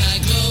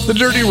 The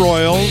Dirty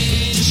Royals,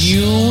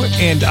 You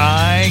and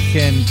I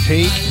Can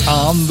Take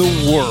on the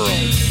World.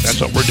 That's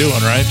what we're doing,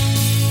 right?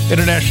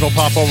 International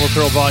Pop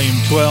Overthrow Volume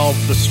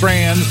 12. The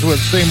Strands with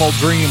Same Old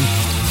Dream.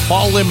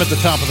 Paul Lim at the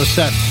top of the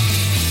set.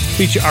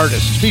 Feature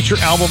artist. Feature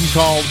album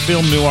called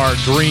Film Noir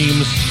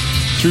Dreams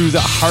Through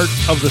the Heart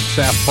of the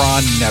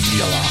Saffron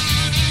Nebula.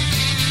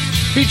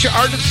 Feature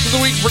artists of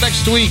the week for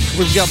next week.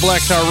 We've got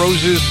Black Tar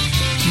Roses,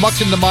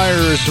 Muck and the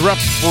Myers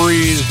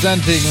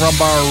representing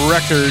Rumbar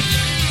Records.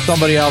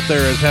 Somebody out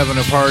there is having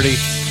a party.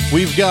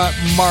 We've got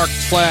Mark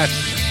Platt,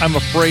 I'm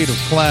Afraid of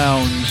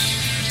Clowns.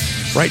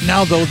 Right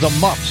now, though, the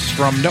Muffs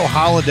from No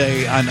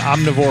Holiday on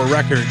Omnivore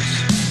Records,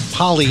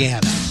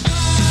 Pollyanna.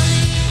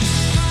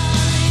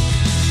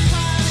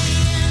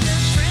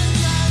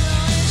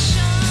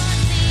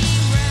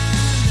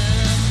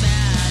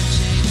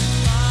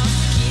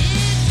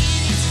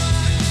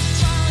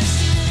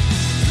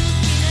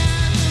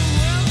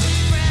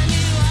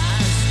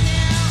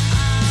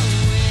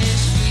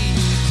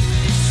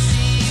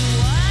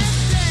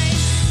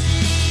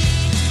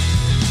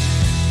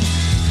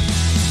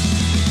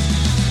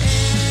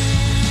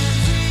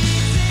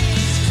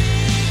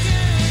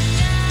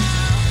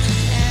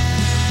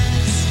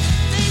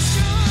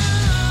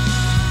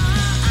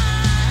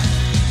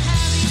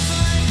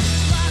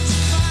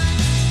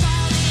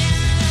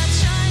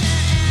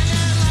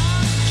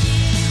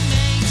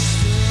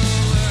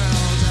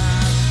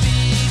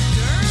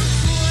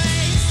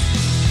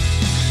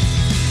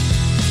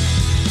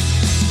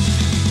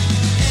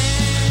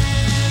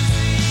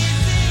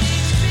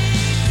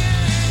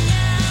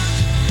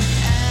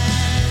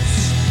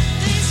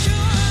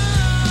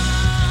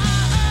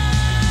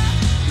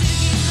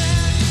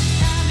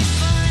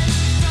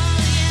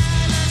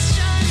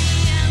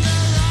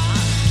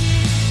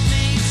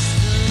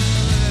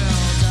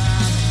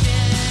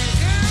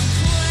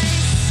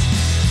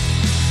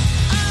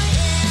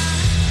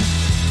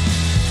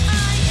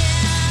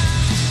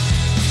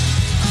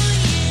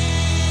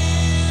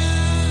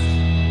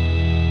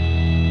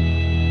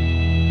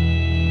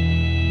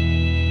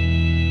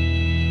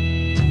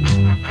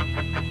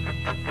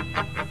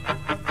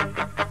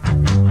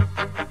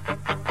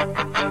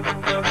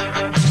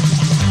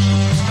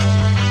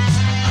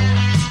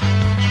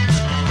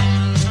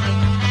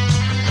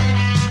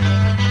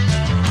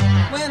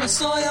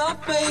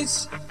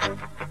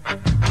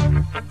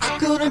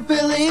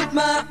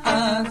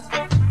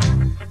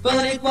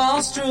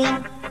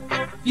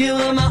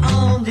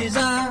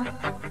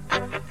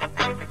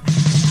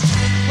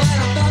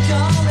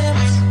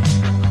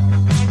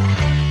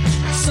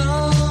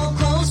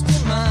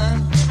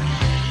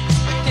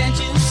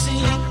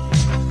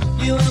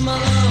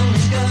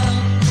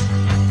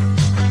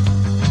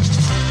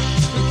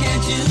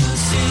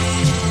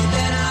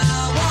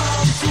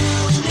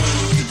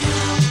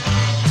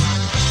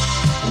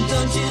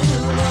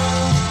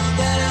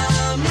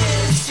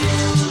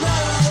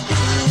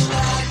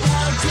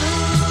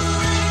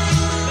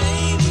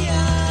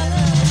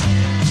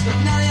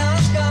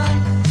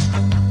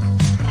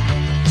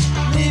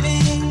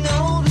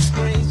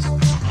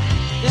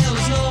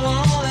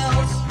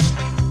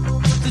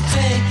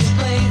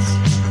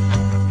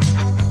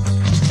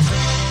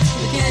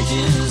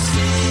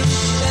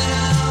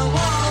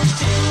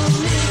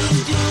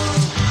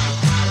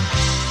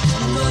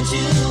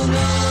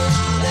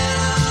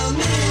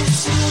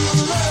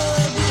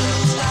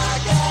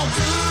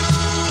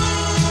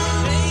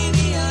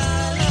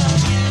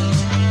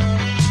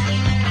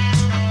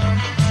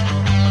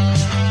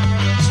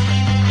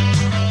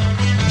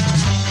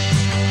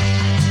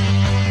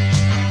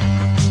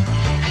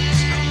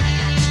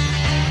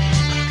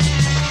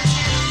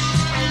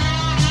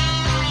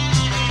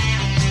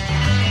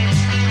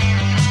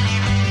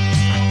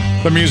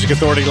 The Music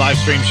Authority live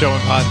stream show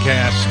and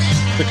podcast.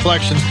 The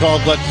collection's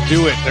called Let's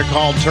Do It. They're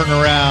called Turn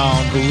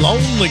Around,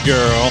 Lonely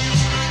Girl,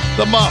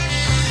 The Muffs,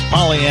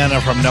 Pollyanna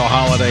from No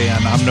Holiday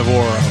on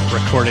Omnivore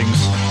Recordings,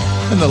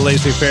 and The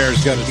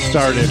Laissez-Faires got it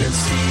started.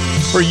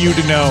 For You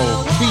to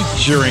Know,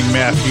 featuring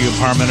Matthew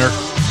Parmenter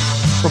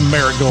from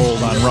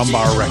Marigold on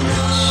Rumbar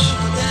Records.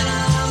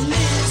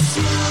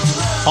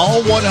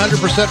 All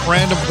 100%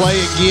 random play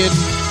again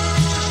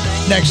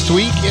next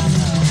week,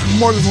 and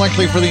more than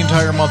likely for the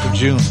entire month of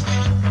June.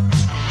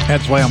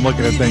 That's why I'm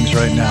looking at things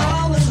right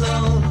now.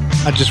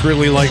 I just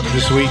really liked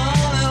this week.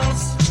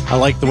 I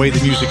like the way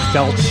the music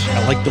felt.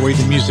 I like the way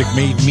the music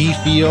made me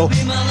feel.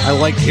 I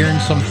like hearing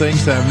some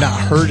things that I've not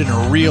heard in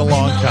a real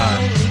long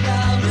time.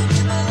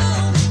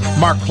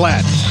 Mark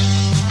Platt.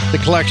 The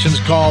collection's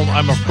called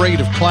I'm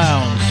Afraid of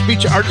Clowns.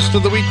 Feature artist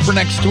of the week for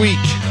next week.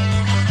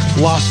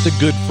 Lost a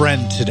good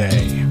friend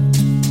today.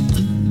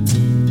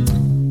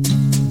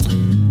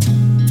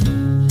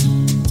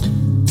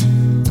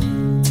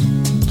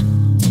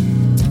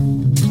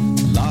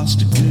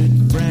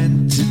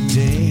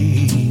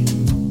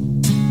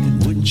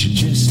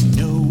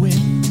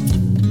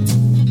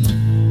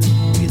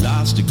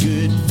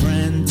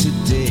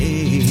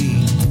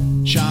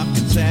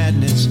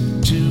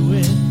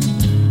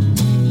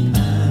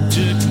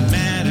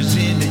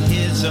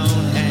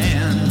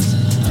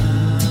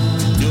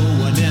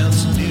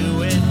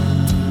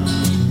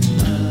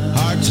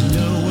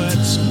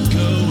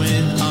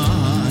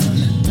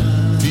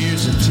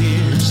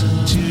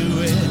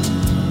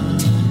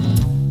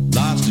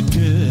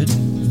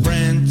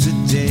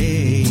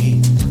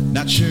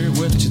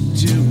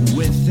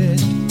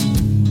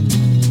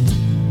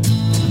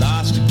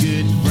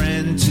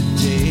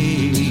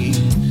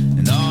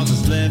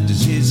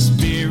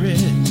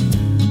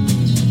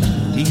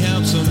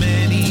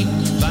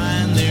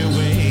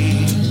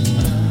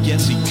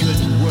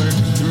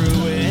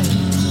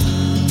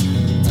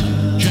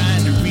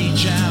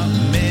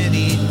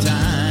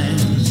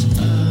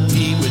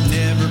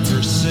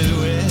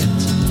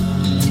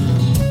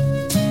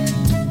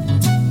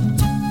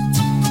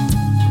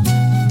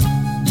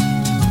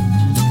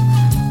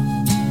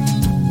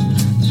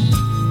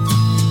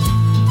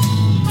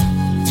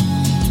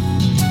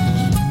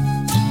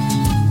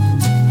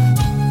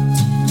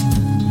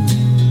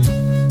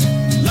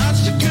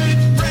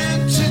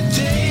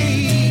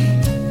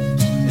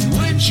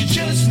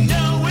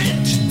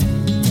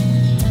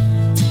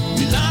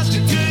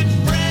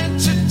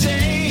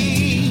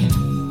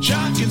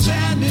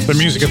 The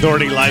Music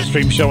Authority live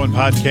stream show and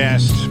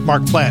podcast.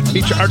 Mark Platt,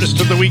 feature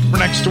artist of the week for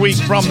next week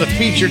from the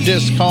feature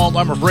disc called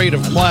I'm Afraid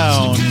of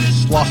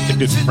Clowns. Lost a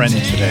good friend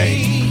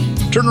today.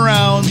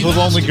 Turnarounds with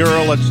Only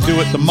Girl, Let's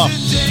Do It, The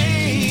Muffs.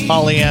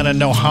 Pollyanna,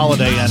 No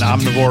Holiday on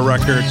Omnivore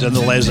Records and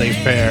the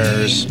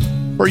Laissez-Faires.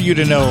 For You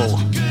to Know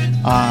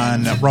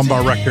on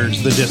Rumbar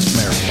Records, The Disc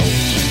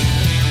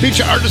Miracles.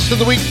 Feature artist of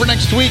the week for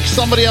next week.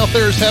 Somebody out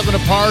there is having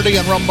a party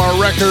on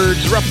Rumbar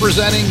Records.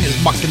 Representing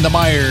is Muck and the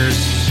Myers.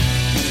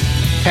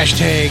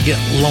 Hashtag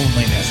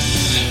loneliness.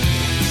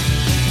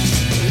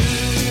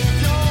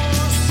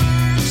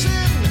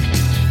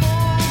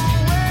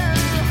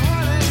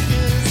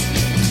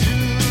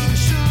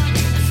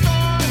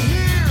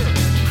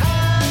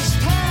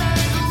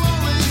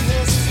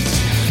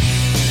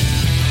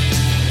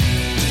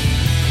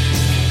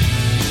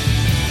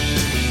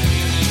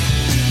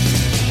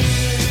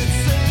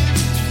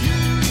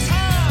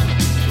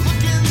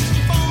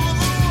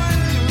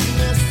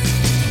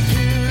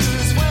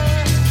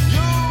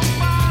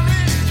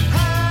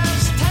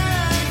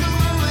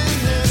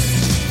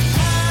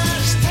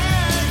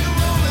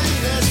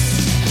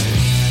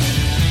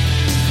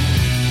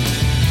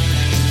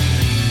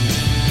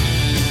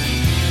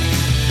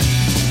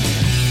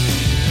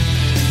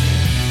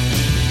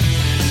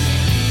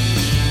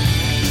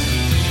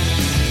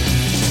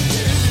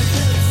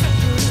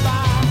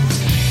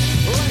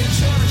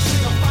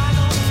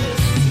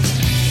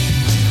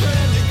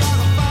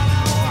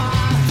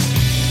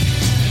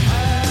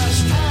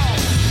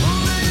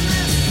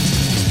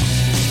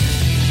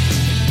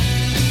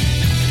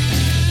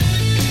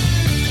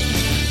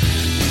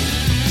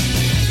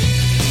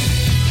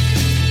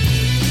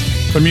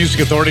 The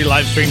Music Authority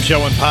live stream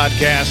show and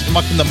podcast.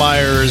 Muck and the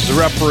Myers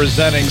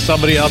representing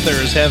somebody out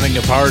there is having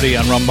a party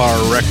on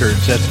Rumbar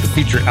Records. That's the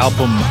feature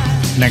album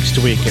next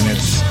week, and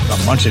it's a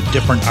bunch of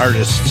different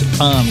artists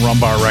on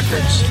Rumbar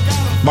Records.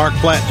 Mark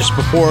Platt, just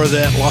before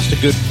that, lost a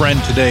good friend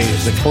today.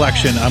 The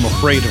collection, I'm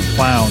Afraid of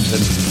Clowns.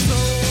 And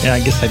yeah, I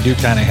guess I do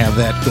kind of have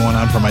that going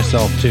on for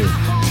myself, too.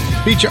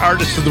 Feature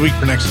artist of the week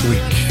for next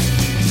week.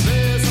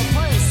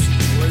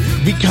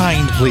 Be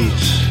kind,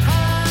 please.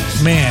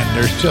 Man,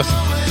 there's just...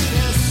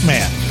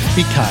 Man,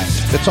 be kind.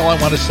 That's all I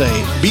want to say.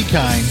 Be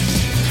kind.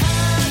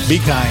 Be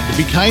kind.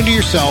 Be kind to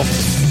yourself.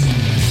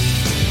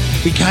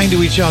 Be kind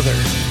to each other.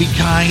 Be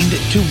kind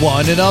to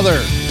one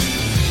another.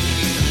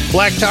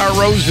 Black Tar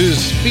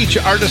Roses,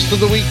 feature artist of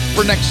the week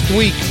for next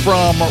week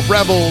from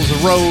Rebels,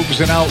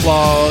 Rogues, and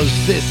Outlaws.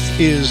 This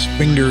is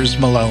Fingers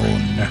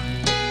Malone.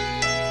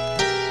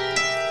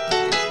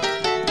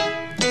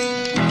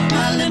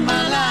 I live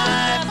my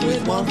life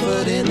with one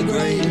foot in the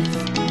grave.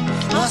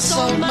 I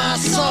sold my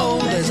soul,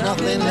 there's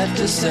nothing left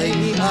to say.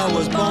 I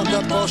was born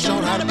up or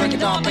shown how to break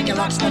it off, breaking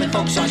locks, funny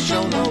folks, I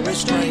show no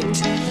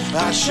restraint.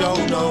 I show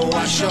no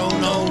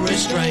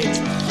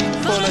restraint.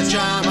 Full of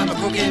charm, I'm a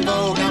crook in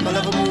vogue, I'm a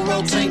lovable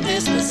rogue. Saint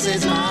Dismas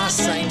is my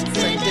saint,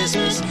 Saint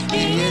Dismas,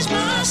 he is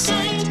my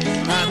saint.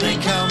 And they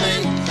call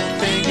me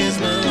Fingers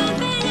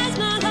Malone.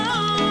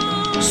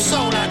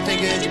 So I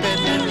figured you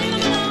better never leave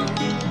me alone.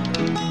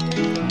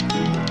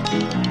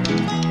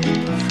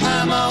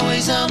 I'm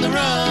always on the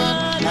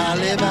run, I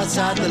live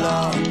outside the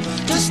law.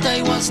 To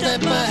stay one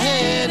step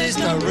ahead is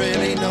to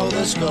really know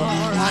the score.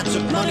 I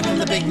took money from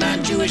the big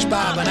man Jewish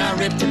Bob, and I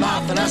ripped him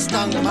off and I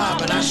stung him up,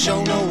 and I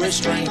show no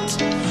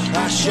restraint.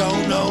 I show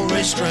no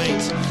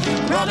restraint.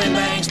 Robbing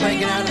banks,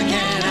 breaking out the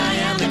can. I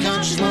am the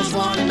country's most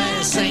wanted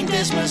man. Saint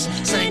Dismas,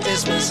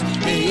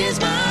 he is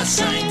my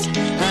saint.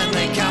 And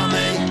they call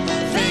me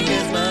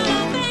Fingers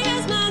Malone.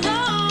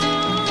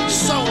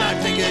 So I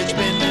figured you've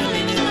been there.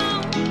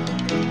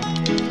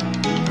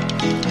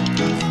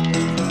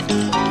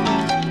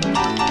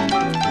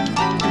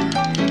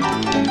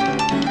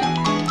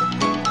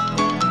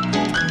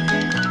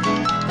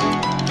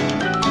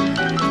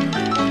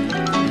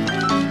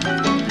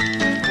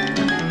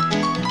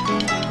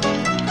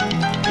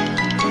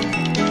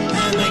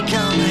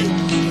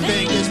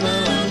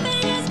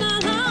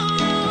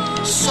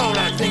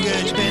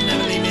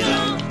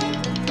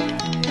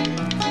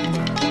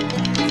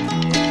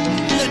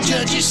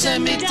 You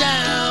sent me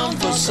down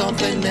for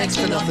something next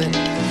to nothing.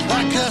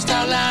 I cursed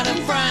out loud and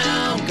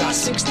frowned. Got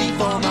 60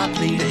 for my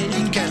pleading.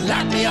 You can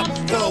lock me up,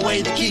 throw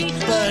away the key,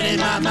 but in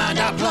my mind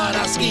I plot,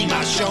 I scheme.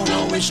 I show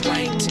no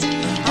restraint.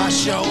 I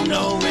show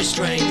no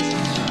restraint.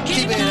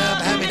 Keep it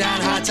up, hand me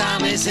down, hard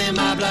time is in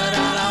my blood.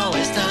 I'll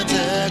always turn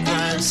to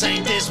crime.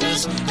 Saint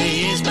Dismas,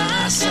 he is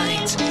my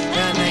saint,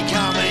 and they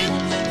call me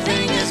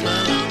Fingers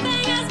Malone.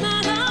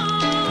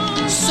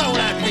 So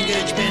I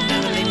figured you can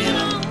never leave me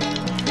alone.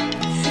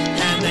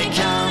 They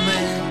call me,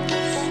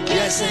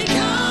 yes they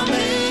call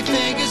me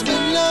Fingers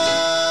Malone.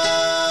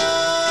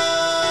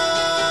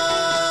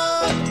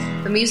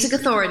 The Music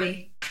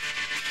Authority.